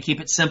 I'm trying to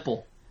keep it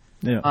simple.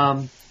 Yeah.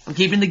 I'm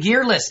keeping the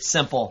gear list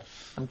simple.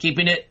 I'm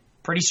keeping it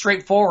pretty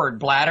straightforward.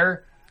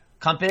 Bladder,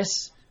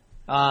 compass,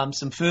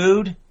 some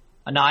food,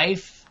 a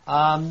knife,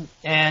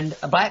 and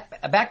a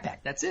backpack.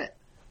 That's it.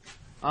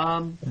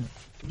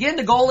 Again,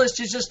 the goal is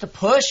just to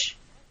push,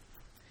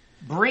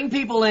 bring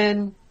people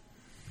in,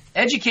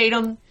 educate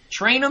them,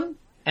 train them,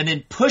 and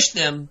then push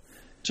them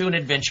to an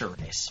adventure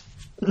race.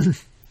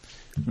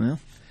 Well,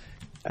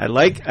 I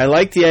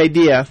like the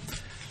idea.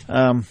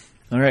 All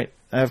right,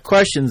 I have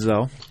questions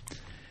though.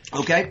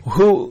 Okay.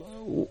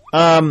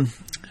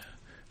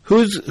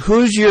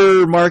 Who's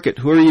your market?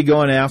 Who are you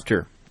going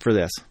after for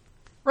this?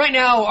 Right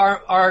now,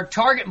 our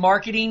target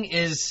marketing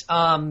is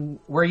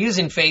we're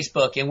using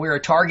Facebook, and we're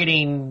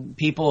targeting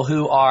people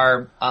who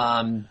are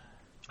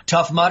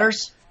Tough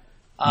Mudders.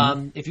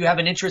 If you have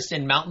an interest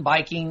in mountain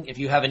biking, if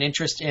you have an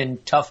interest in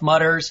Tough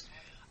Mudders,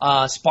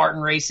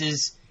 Spartan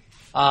races,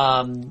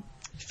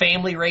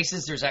 family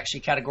races, there's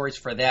actually categories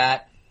for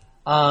that.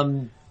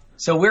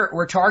 So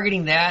we're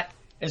targeting that,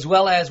 as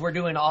well as we're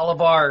doing all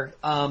of our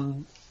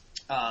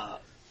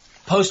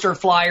poster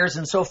flyers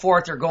and so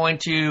forth. They're going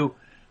to,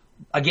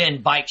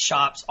 again, bike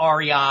shops,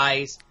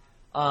 REIs,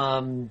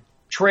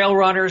 trail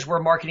runners.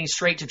 We're marketing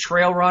straight to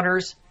trail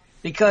runners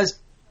because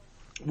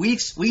we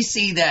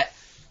see that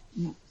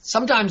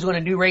sometimes when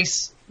a new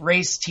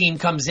race team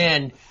comes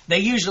in, they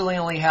usually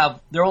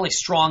they're only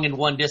strong in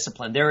one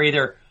discipline. They're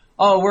either,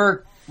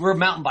 we're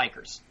mountain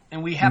bikers,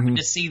 and we happen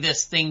to see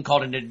this thing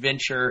called an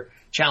adventure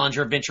challenge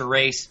or adventure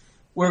race.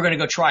 We're going to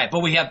go try it,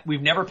 but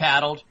we've never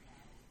paddled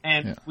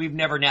and we've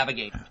never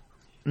navigated.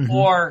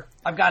 Or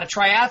I've got a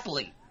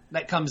triathlete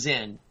that comes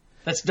in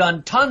that's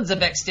done tons of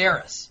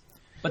Xterras,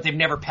 but they've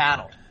never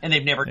paddled and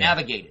they've never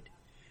navigated.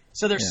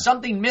 So there's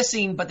something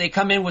missing, but they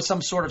come in with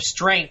some sort of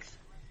strength,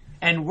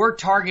 and we're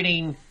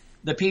targeting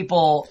the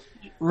people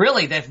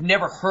really that have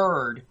never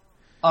heard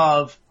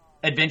of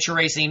adventure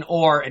racing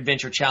or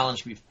adventure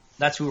challenge.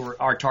 That's who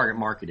our target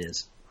market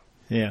is.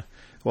 Yeah.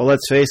 Well,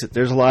 let's face it.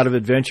 There's a lot of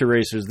adventure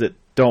racers that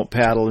don't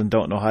paddle and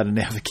don't know how to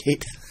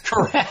navigate.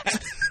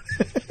 Correct.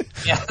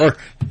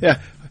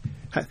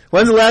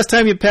 When's the last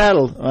time you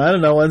paddled? Well, I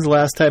don't know. When's the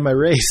last time I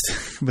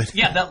raced? But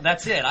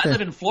that's it. I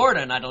live in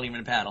Florida and I don't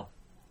even paddle.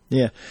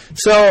 Yeah.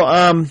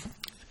 So,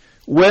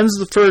 when's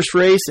the first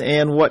race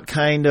and what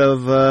kind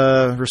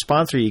of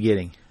response are you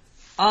getting?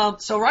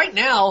 So right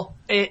now,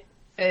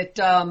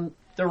 the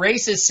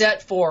race is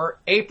set for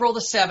April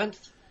the 7th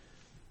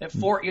at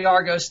Fort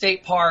Yargo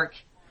State Park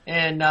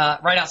and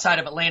right outside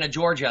of Atlanta,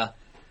 Georgia.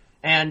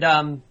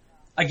 And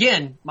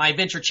again, my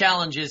adventure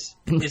challenge is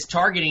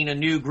targeting a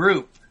new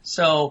group.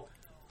 So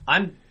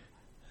I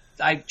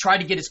try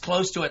to get as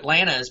close to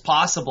Atlanta as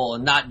possible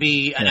and not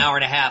be an hour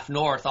and a half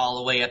north all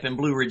the way up in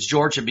Blue Ridge,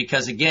 Georgia,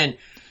 because again,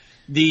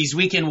 these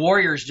weekend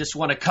warriors just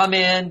want to come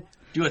in,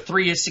 do a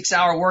 3 to 6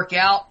 hour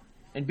workout,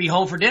 and be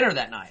home for dinner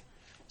that night.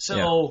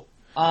 So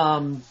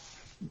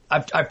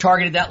I've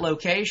targeted that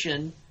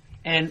location,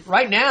 and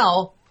right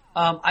now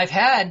I've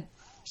had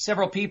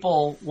several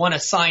people want to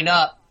sign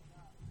up.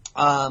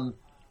 I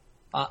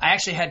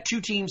actually had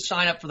 2 teams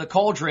sign up for the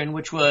Cauldron,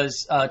 which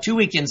was 2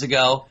 weekends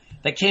ago,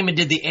 that came and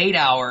did the 8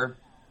 hour,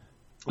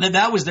 and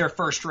that was their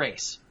first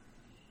race.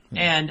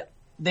 And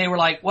they were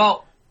like,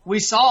 well, we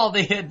saw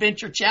the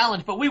Adventure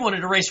Challenge, but we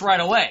wanted to race right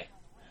away.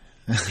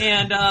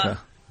 And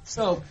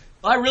so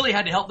I really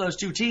had to help those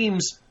two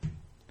teams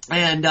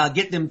and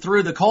get them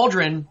through the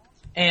cauldron.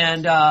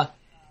 And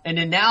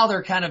then now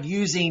they're kind of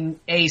using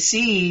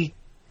AC,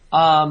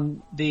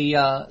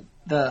 the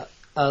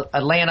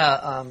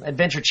Atlanta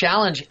Adventure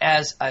Challenge,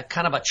 as a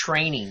kind of a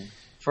training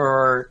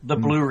for the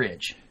Blue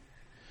Ridge.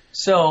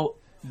 So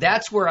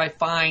that's where I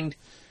find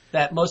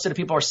that most of the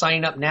people are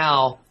signing up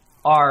now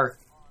are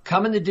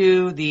coming to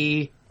do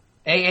the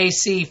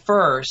AAC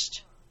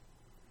first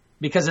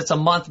because it's a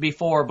month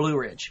before Blue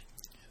Ridge.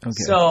 Okay.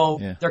 So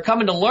they're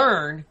coming to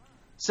learn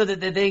so that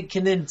they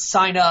can then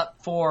sign up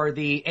for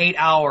the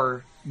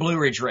 8-hour Blue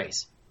Ridge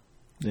race.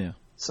 Yeah.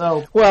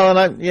 So well,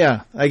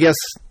 and I guess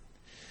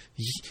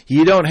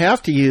you don't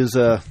have to use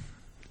a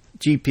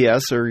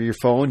GPS or your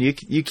phone.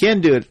 You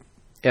can do it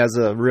as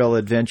a real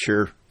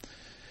adventure,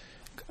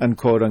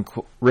 unquote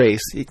unquote,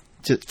 race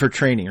just for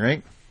training,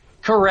 right?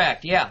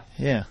 Correct. Yeah.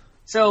 Yeah.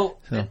 So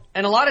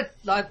and a lot of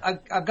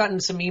I've gotten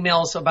some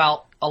emails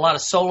about a lot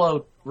of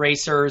solo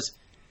racers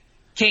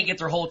can't get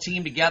their whole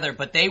team together,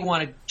 but they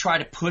want to try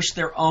to push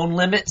their own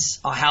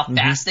limits on how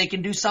fast they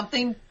can do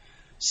something.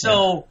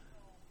 So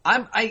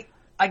I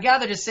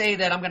gather to say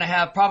that I'm going to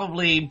have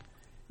probably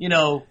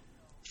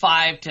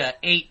 5 to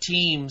 8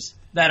 teams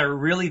that are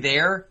really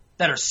there,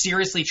 that are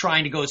seriously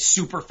trying to go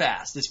super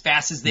fast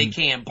as they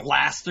can,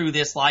 blast through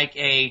this like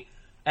a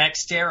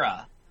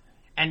Xterra.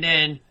 And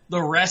then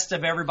the rest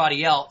of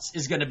everybody else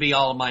is going to be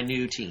all of my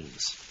new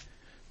teams.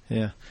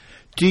 Yeah.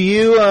 Do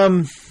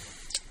you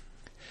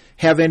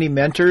have any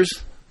mentors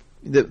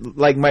that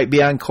like might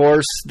be on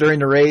course during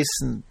the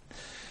race and,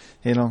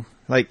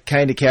 like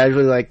kind of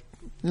casually like,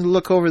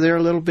 look over there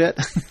a little bit?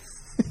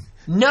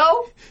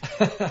 No.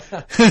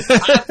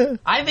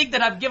 I think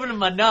that I've given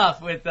them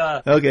enough with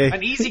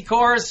an easy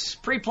course,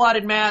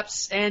 pre-plotted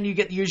maps, and you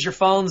get to use your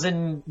phones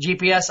and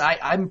GPS.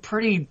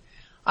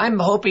 I'm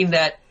hoping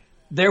that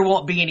there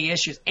won't be any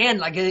issues. And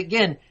like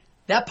again,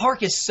 that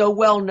park is so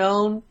well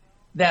known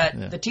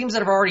that the teams that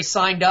have already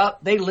signed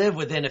up, they live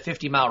within a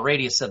 50-mile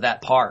radius of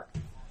that park.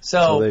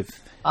 So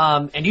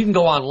and you can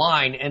go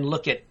online and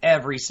look at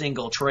every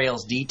single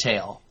trail's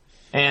detail.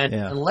 And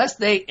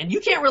and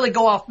you can't really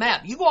go off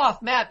map. You go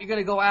off map, you're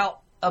going to go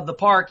out of the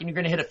park and you're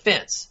going to hit a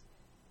fence.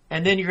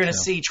 And then you're going to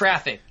see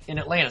traffic in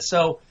Atlanta.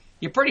 So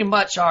you pretty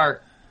much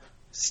are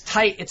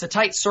tight. It's a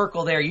tight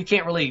circle there. You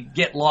can't really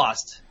get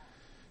lost.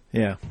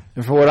 Yeah.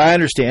 And from what I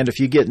understand, if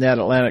you get in that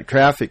Atlantic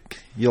traffic,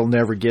 you'll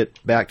never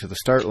get back to the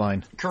start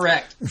line.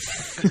 Correct.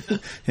 Is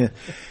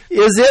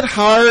it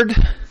hard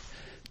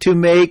to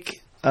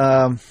make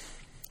an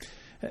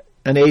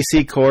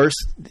AC course?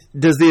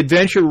 Does the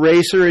adventure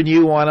racer in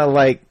you want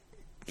to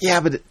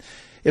but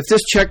if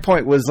this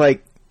checkpoint was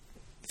like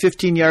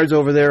 15 yards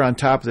over there on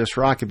top of this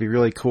rock, it'd be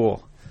really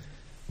cool.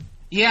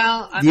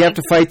 Yeah. Do you have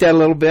to fight that a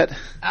little bit?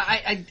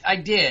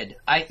 I did.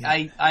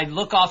 I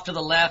look off to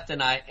the left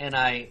and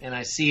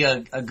I see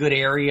a good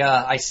area.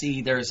 I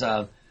see there's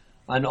an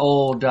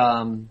old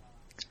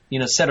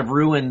set of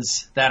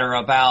ruins that are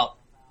about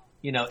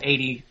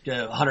 80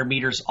 to 100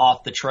 meters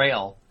off the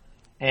trail.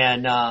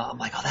 And I'm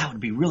like, oh, that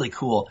would be really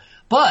cool.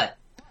 But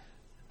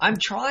I'm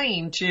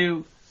trying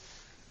to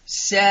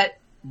set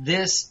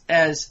this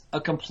as a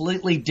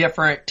completely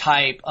different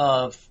type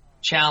of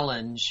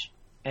challenge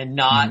and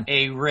not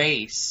a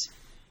race,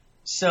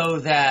 so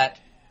that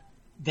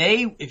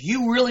if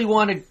you really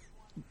want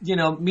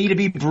to, me to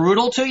be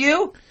brutal to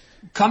you,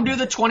 come do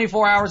the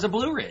 24 hours of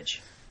Blue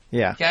Ridge.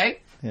 Yeah. Okay.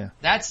 Yeah.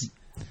 That's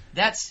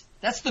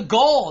the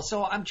goal.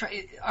 So I'm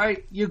trying. All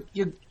right, you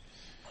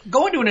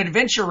go into an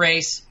adventure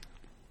race.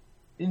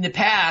 In the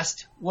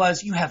past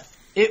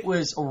it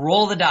was a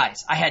roll of the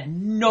dice. I had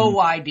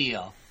no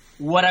idea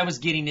what I was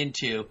getting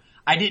into.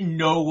 I didn't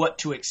know what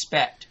to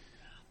expect.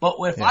 But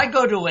if I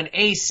go to an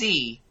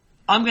AC,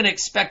 I'm going to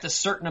expect a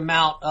certain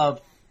amount of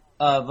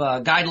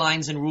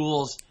guidelines and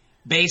rules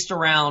based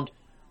around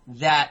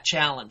that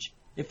challenge.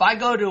 If I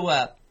go to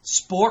a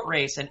sport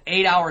race, an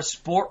 8-hour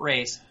sport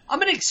race, I'm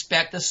going to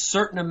expect a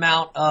certain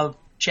amount of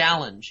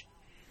challenge.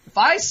 If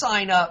I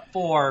sign up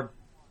for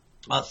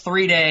a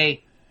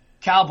 3-day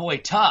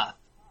Cowboy Tough,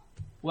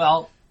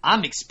 well,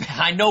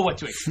 I know what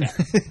to expect.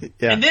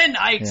 And then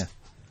I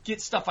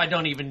get stuff I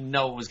don't even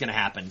know was going to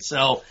happen.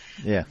 So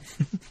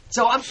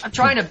so I'm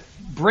trying to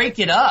break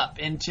it up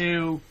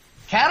into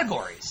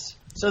categories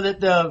so that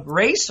the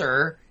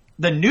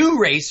new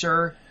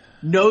racer,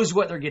 knows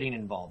what they're getting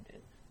involved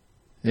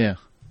in. Yeah.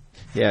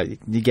 Yeah,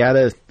 you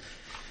gotta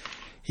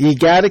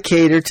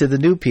cater to the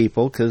new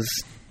people, because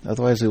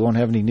otherwise we won't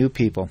have any new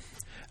people.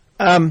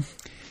 How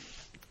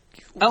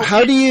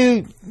do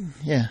you?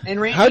 Yeah. And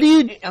Randy, how do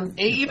you?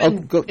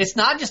 It's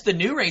not just the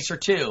new racer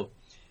too.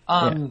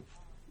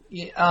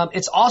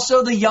 It's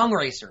also the young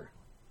racer.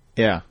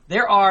 Yeah.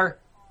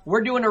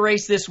 We're doing a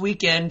race this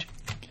weekend.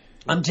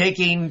 I'm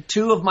taking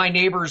 2 of my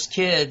neighbors'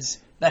 kids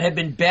that have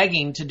been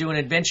begging to do an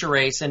adventure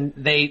race, and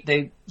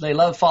they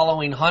love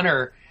following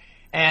Hunter,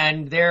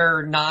 and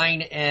they're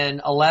 9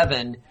 and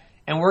 11,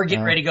 and we're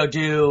getting ready to go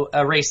do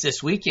a race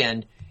this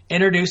weekend.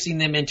 introducing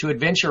them into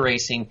adventure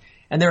racing.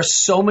 And there are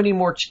so many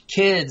more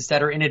kids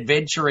that are in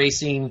adventure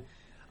racing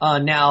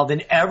now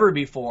than ever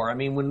before. I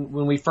mean,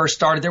 when we first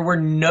started, there were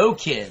no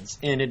kids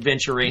in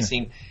adventure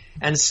racing.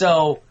 And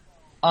so,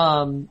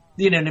 an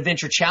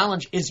adventure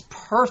challenge is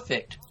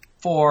perfect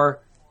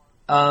for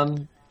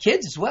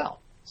kids as well.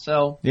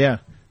 So yeah.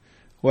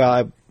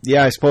 Well,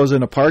 I suppose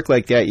in a park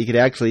like that, you could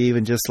actually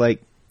even just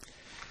like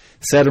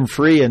set them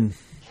free and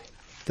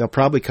they'll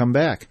probably come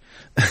back.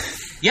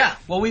 Yeah.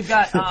 Well, we've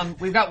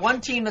got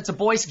one team that's a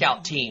Boy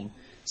Scout team.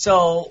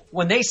 So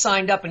when they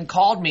signed up and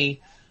called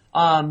me,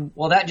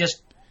 that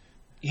just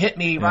hit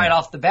me right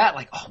off the bat.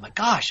 Like, oh my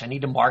gosh, I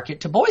need to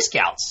market to Boy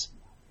Scouts.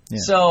 Yeah.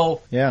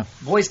 So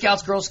Boy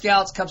Scouts, Girl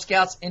Scouts, Cub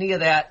Scouts, any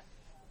of that,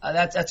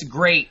 that's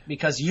great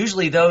because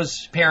usually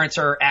those parents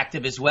are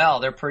active as well.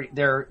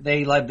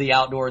 They love the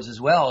outdoors as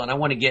well, and I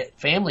want to get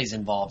families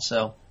involved.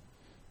 So,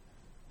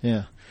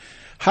 yeah,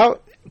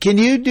 how can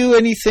you do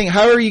anything?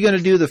 How are you going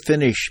to do the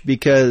finish?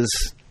 Because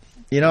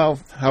you know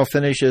how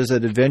finishes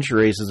at adventure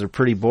races are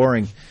pretty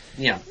boring.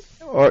 Yeah.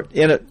 Or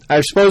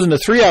I suppose in a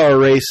 3-hour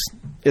race,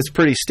 it's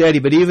pretty steady.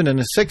 But even in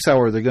a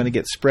 6-hour, they're going to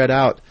get spread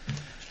out.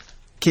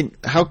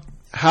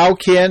 How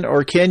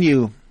can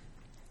you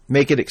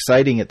make it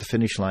exciting at the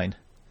finish line?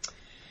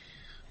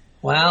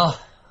 Well,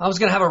 I was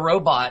going to have a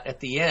robot at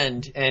the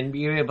end, and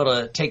you're able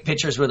to take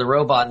pictures with a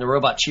robot, and the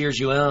robot cheers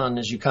you on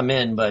as you come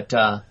in. But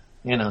I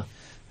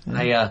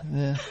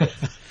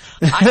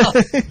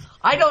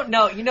don't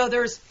know. You know,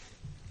 there's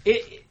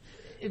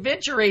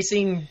adventure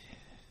racing.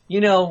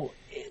 You know,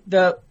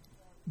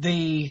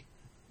 the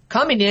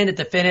coming in at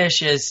the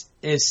finish is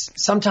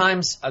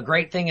sometimes a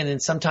great thing, and then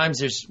sometimes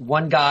there's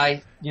one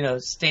guy,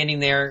 standing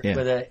there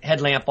with a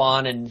headlamp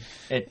on and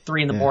at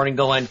 3 a.m.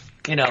 going,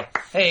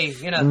 hey,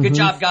 good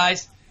job,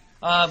 guys.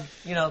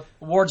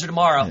 Awards are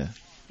tomorrow.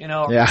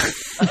 So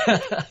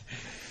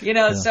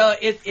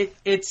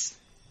it's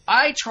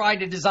I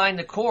tried to design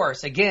the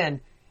course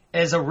again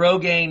as a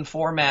Rogaine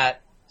format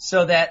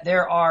so that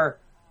there are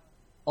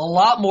a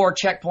lot more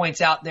checkpoints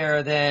out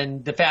there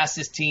than the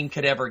fastest team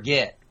could ever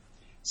get.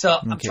 So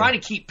I'm trying to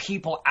keep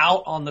people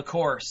out on the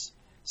course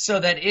so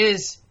that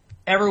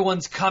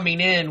everyone's coming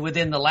in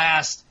within the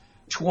last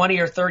 20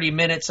 or 30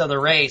 minutes of the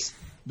race.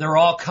 They're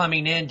all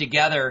coming in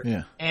together.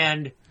 Yeah.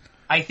 And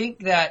I think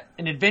that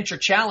an adventure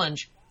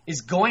challenge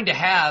is going to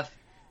have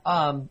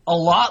a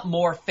lot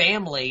more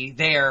family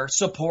there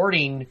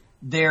supporting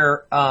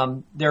their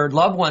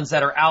loved ones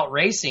that are out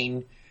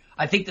racing.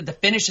 I think that the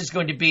finish is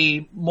going to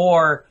be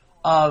more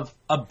of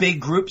a big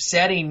group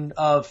setting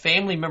of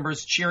family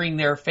members cheering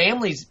their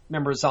families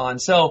members on.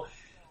 So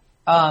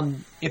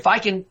if I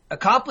can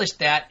accomplish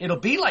that, it'll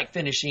be like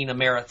finishing a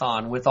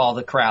marathon with all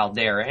the crowd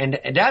there. And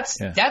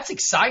that's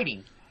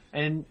exciting.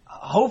 And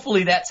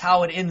hopefully that's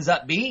how it ends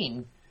up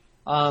being.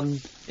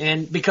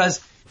 And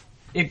because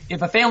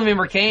if a family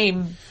member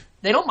came,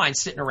 they don't mind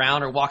sitting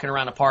around or walking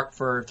around a park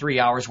for 3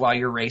 hours while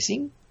you're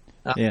racing.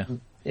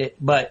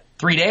 But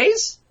 3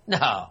 days?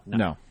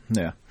 No.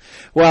 Yeah.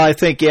 Well, I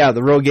think, the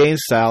Rogaine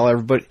style,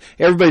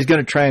 everybody's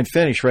going to try and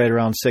finish right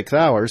around 6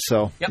 hours.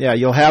 So,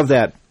 you'll have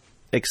that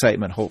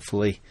excitement,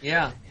 hopefully.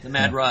 Yeah, the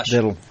mad rush.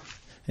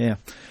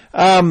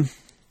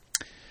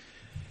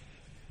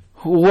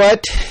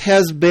 What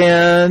has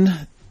been,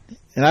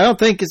 and I don't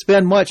think it's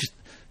been much,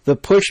 the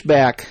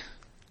pushback,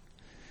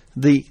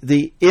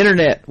 the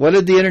Internet. What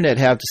did the Internet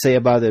have to say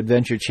about the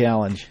Adventure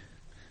Challenge?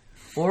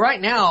 Well,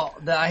 right now,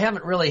 I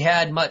haven't really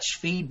had much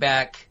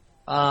feedback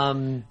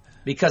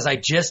because I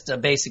just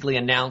basically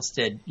announced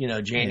it,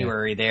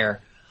 January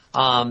there.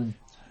 And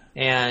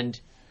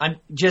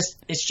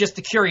it's just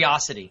the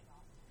curiosity.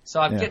 So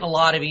I'm getting a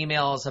lot of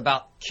emails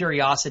about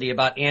curiosity,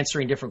 about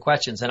answering different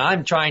questions. And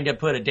I'm trying to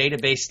put a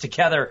database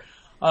together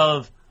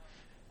of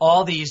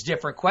all these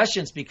different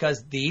questions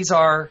because these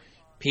are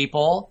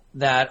people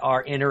that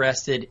are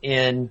interested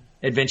in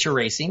adventure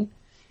racing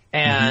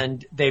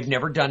and they've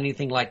never done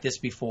anything like this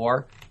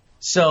before.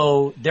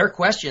 So their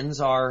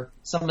questions are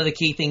some of the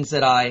key things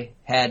that I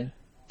had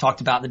talked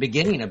about in the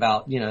beginning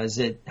about,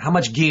 how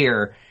much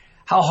gear,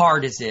 how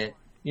hard is it,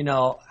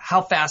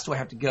 how fast do I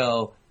have to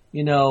go,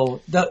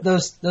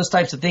 those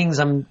types of things.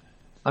 I'm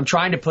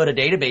trying to put a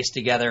database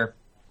together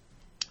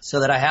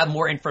so that I have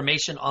more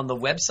information on the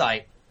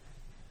website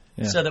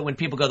so that when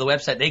people go to the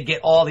website, they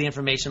get all the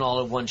information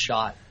all in one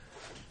shot.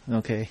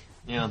 Okay.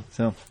 Yeah.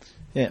 So,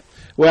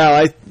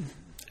 well,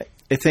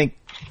 I think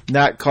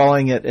not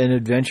calling it an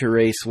adventure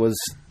race was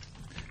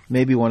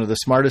maybe one of the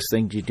smartest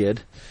things you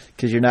did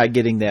because you're not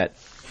getting that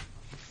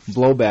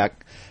blowback.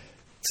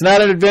 It's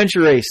not an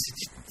adventure race.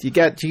 You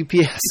got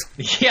GPS.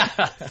 Yeah.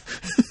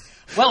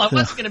 Well, I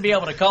wasn't going to be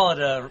able to call it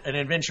an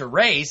adventure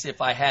race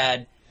if I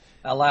had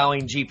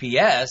allowing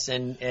GPS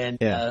and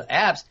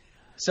apps.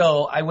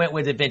 So I went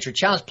with Adventure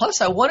Challenge. Plus,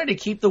 I wanted to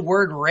keep the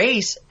word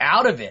race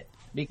out of it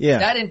because you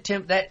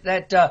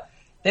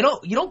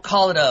don't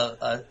call it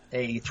a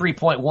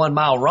 3.1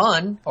 mile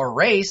run or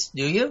race,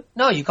 do you?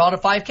 No, you call it a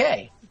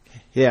 5K.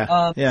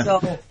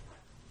 So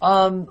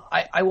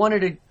I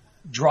wanted to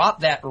drop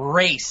that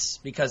race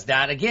because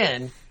that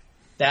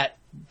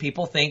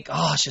people think,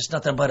 oh, it's just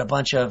nothing but a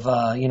bunch of,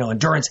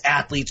 endurance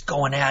athletes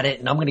going at it,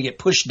 and I'm going to get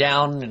pushed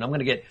down, and I'm going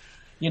to get,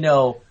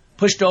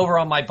 pushed over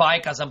on my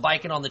bike as I'm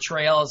biking on the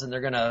trails, and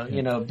they're going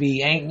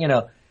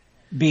to,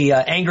 be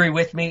angry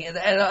with me. And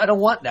I don't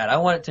want that. I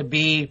want it to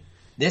be,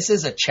 this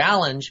is a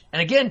challenge.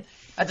 And again,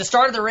 at the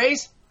start of the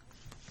race,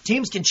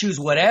 teams can choose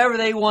whatever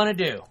they want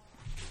to do.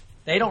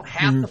 They don't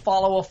have to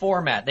follow a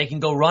format. They can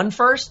go run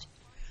first.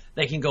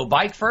 They can go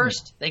bike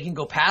first. They can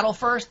go paddle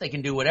first. They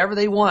can do whatever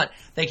they want.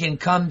 They can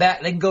come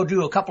back. They can go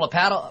do a couple of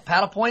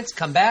paddle points,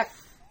 come back,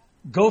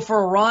 go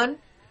for a run,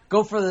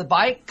 go for the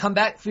bike, come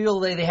back, feel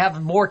they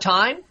have more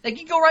time. They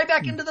can go right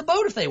back into the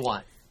boat if they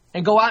want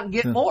and go out and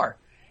get more.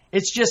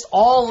 It's just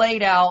all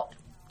laid out,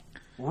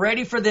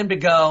 ready for them to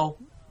go.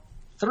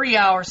 3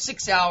 hours,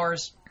 6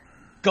 hours,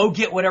 go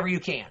get whatever you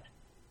can.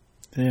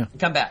 Yeah. And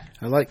come back.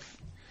 I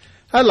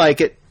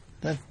like it.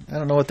 I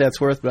don't know what that's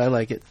worth, but I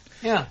like it.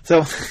 Yeah.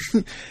 So,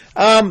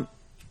 on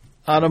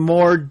a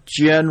more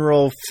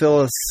general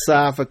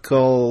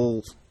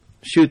philosophical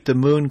shoot the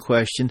moon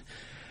question,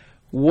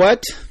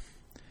 what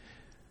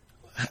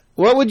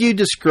would you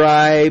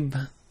describe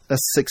a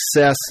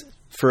success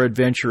for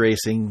adventure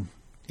racing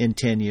in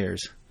 10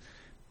 years?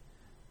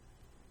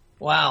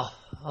 Wow.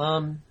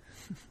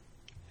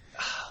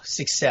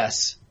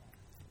 Success.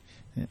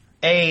 Yeah.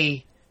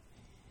 A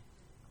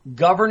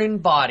governing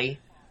body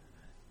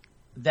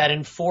that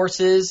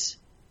enforces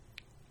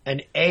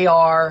an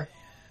AR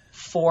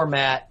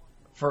format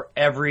for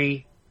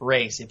every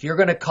race. If you're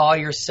going to call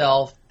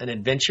yourself an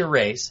adventure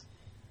race,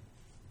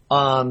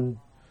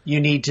 you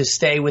need to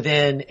stay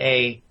within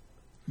a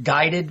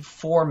guided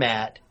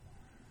format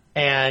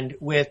and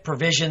with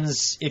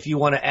provisions if you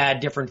want to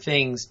add different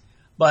things.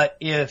 But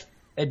if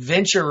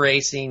adventure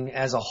racing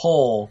as a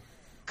whole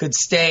could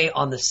stay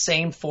on the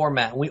same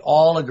format, we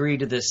all agree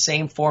to the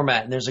same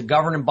format, and there's a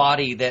governing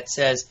body that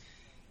says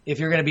if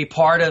you're going to be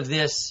part of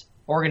this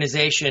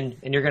organization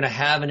and you're going to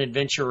have an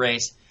adventure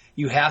race,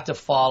 you have to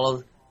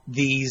follow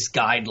these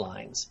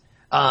guidelines.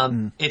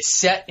 It's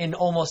set in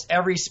almost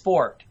every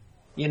sport.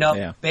 You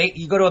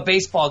go to a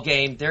baseball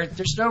game,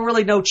 there's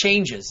no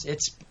changes.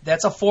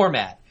 That's a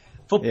format.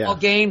 Football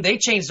game, they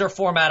change their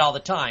format all the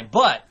time,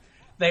 but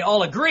they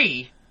all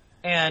agree,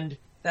 and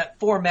that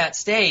format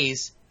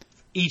stays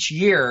each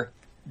year.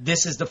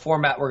 This is the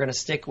format we're going to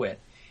stick with.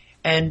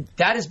 And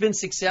that has been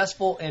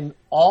successful in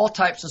all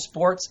types of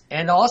sports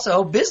and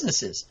also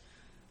businesses.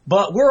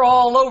 But we're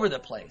all over the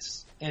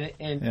place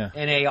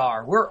in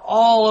AR. We're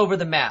all over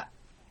the map.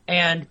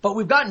 But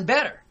we've gotten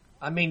better.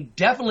 I mean,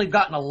 definitely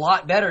gotten a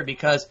lot better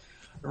because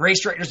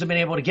race directors have been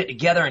able to get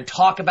together and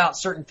talk about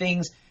certain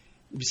things.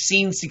 We've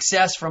seen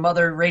success from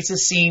other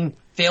races, seen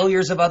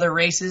failures of other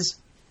races.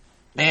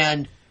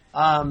 And,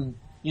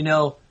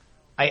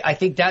 I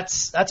think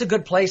that's a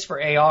good place for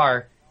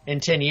AR in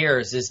 10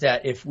 years, is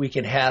that if we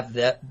can have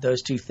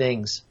those two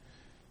things.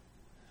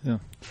 Yeah.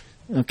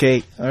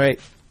 Okay. All right.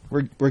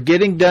 We're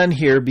getting done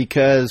here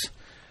because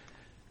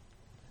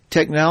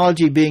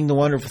technology being the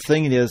wonderful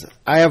thing it is.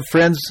 I have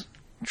friends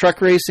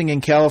truck racing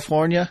in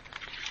California,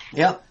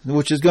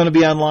 which is going to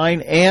be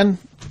online, and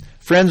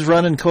friends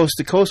running coast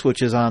to coast,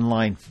 which is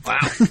online. Wow.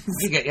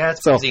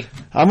 That's crazy.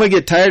 I'm going to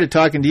get tired of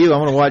talking to you. I'm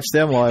going to watch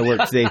them while I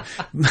work today.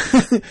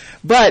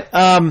 But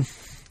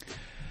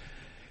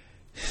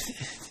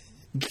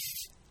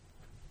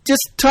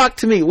just talk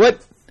to me.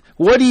 What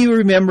do you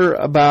remember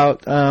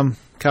about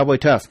Cowboy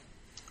Tough?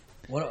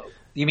 What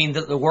you mean,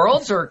 the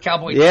Worlds or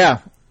Cowboy? Yeah,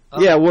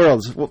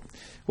 Worlds.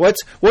 What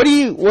do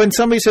you, when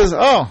somebody says,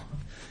 "Oh,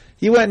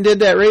 you went and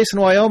did that race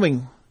in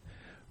Wyoming,"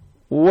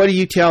 what do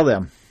you tell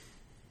them?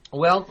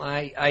 Well,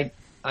 I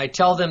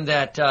tell them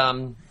that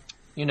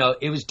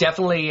it was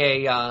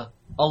definitely a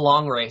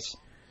long race,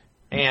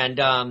 and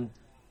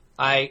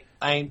I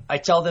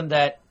tell them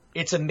that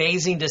it's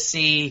amazing to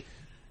see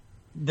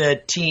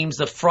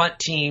the front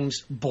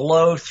teams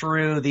blow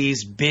through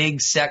these big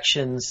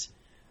sections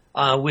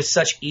with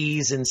such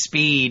ease and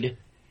speed,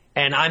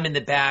 and I'm in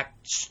the back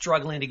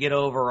struggling to get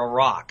over a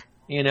rock.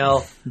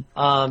 I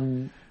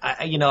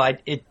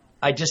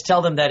just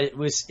tell them that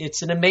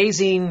it's an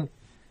amazing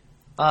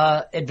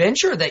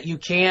adventure that you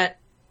can't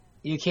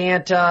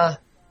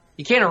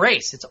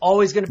erase. It's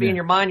always going to be in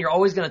your mind. You're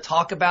always going to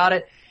talk about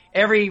it.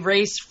 Every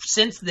race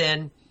since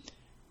then,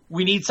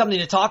 we need something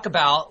to talk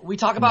about. We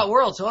talk about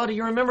Worlds. Oh, do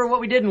you remember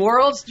what we did in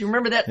Worlds? Do you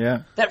remember that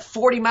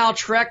 40-mile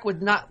trek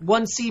with not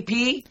one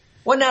CP?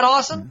 Wasn't that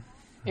awesome?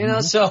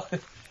 So,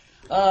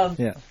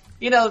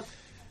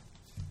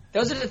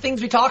 those are the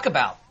things we talk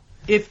about.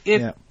 If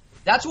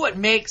that's what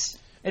makes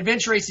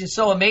adventure racing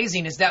so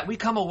amazing, is that we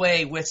come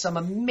away with some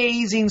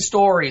amazing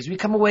stories. We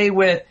come away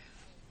with,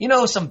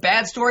 some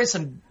bad stories,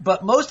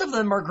 but most of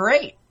them are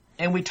great,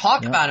 and we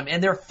talk about them,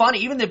 and they're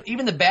funny. Even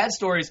the bad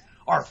stories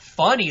are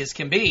funny as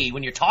can be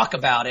when you talk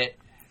about it,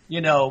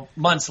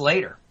 months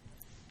later.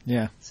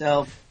 Yeah.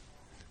 So.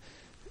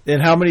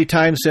 And how many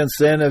times since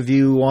then have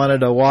you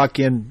wanted a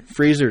walk-in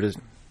freezer to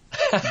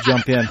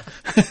jump in?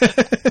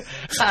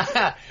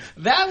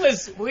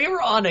 We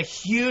were on a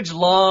huge,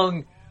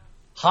 long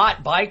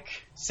hot bike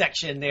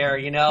section there,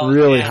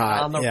 Really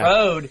hot on the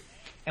road.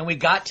 And we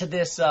got to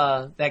this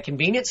that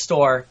convenience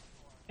store,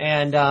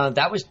 and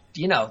that was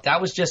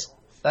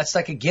that's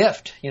like a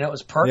gift. It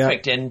was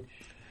perfect,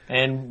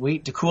 and we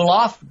to cool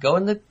off, go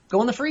in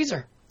the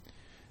freezer.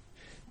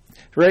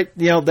 Right,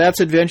 that's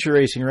adventure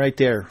racing right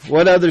there.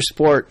 What other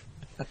sport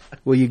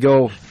will you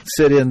go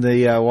sit in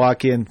the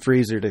walk-in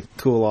freezer to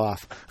cool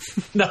off?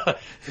 No,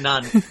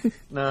 none.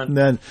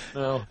 No.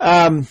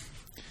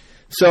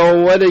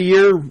 So what are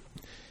your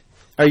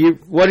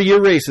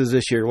races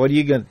this year? What do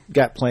you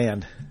got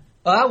planned?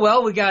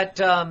 Well, we got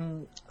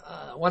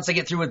once I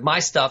get through with my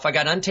stuff, I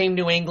got Untamed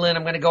New England.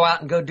 I'm going to go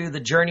out and go do the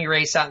Journey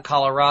race out in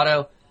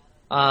Colorado.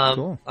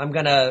 Cool. I'm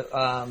going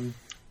to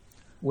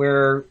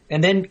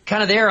and then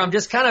kind of there, I'm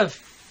kind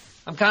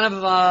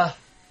of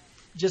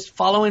just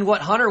following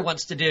what Hunter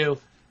wants to do.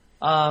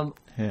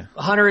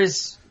 Hunter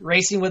is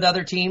racing with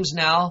other teams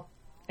now,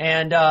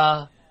 and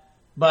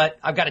but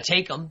I've got to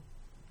take him.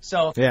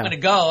 So if I'm going to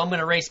go, I'm going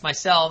to race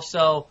myself.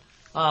 So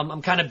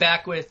I'm kind of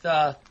back with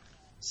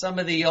some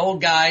of the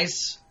old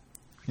guys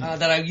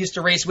that I used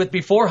to race with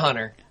before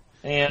Hunter,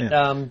 and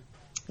I'm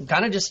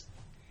kind of just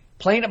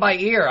playing it by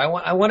ear.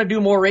 I want to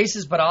do more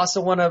races, but I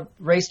also want to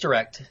race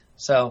direct.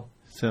 So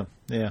who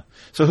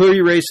are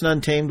you racing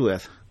Untamed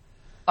with?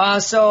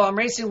 So I'm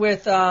racing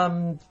with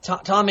Tom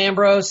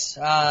Ambrose,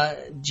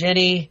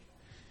 Jenny,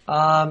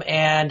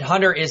 and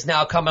Hunter is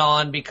now coming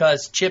on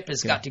because Chip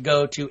has got to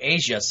go to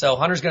Asia. So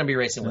Hunter's going to be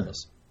racing with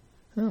us.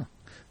 Oh,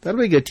 that'll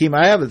be a good team.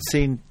 I haven't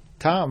seen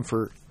Tom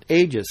for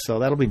ages, so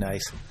that'll be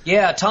nice.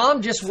 Yeah,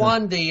 Tom just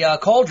won the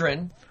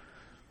Cauldron,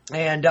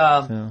 and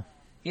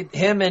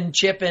him and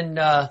Chip and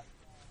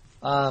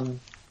oh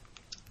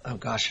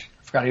gosh,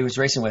 I forgot who he was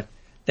racing with.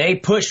 They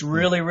pushed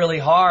really, really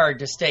hard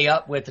to stay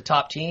up with the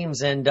top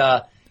teams, and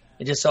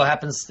it just so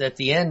happens that at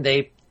the end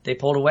they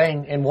pulled away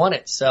and won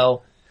it.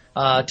 So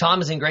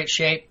Tom is in great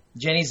shape.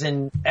 Jenny's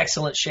in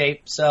excellent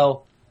shape.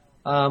 So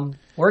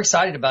we're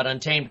excited about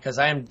Untamed because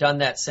I haven't done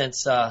that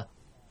since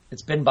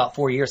it's been about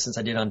 4 years since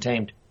I did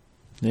Untamed.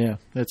 Yeah,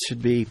 that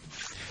should be.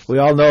 We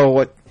all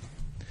know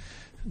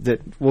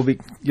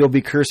you'll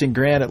be cursing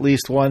Grant at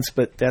least once,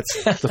 but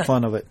that's the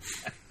fun of it.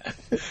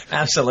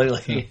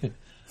 Absolutely.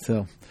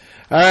 So.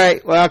 All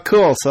right. Well,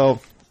 cool. So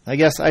I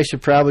guess I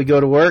should probably go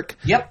to work.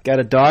 Yep. Got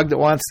a dog that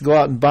wants to go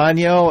out in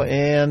Banyo,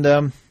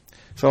 and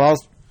so I'll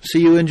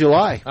see you in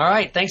July. All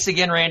right. Thanks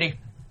again, Randy.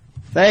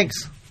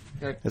 Thanks.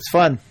 Good. It's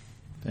fun.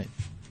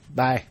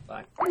 Bye.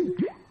 Bye.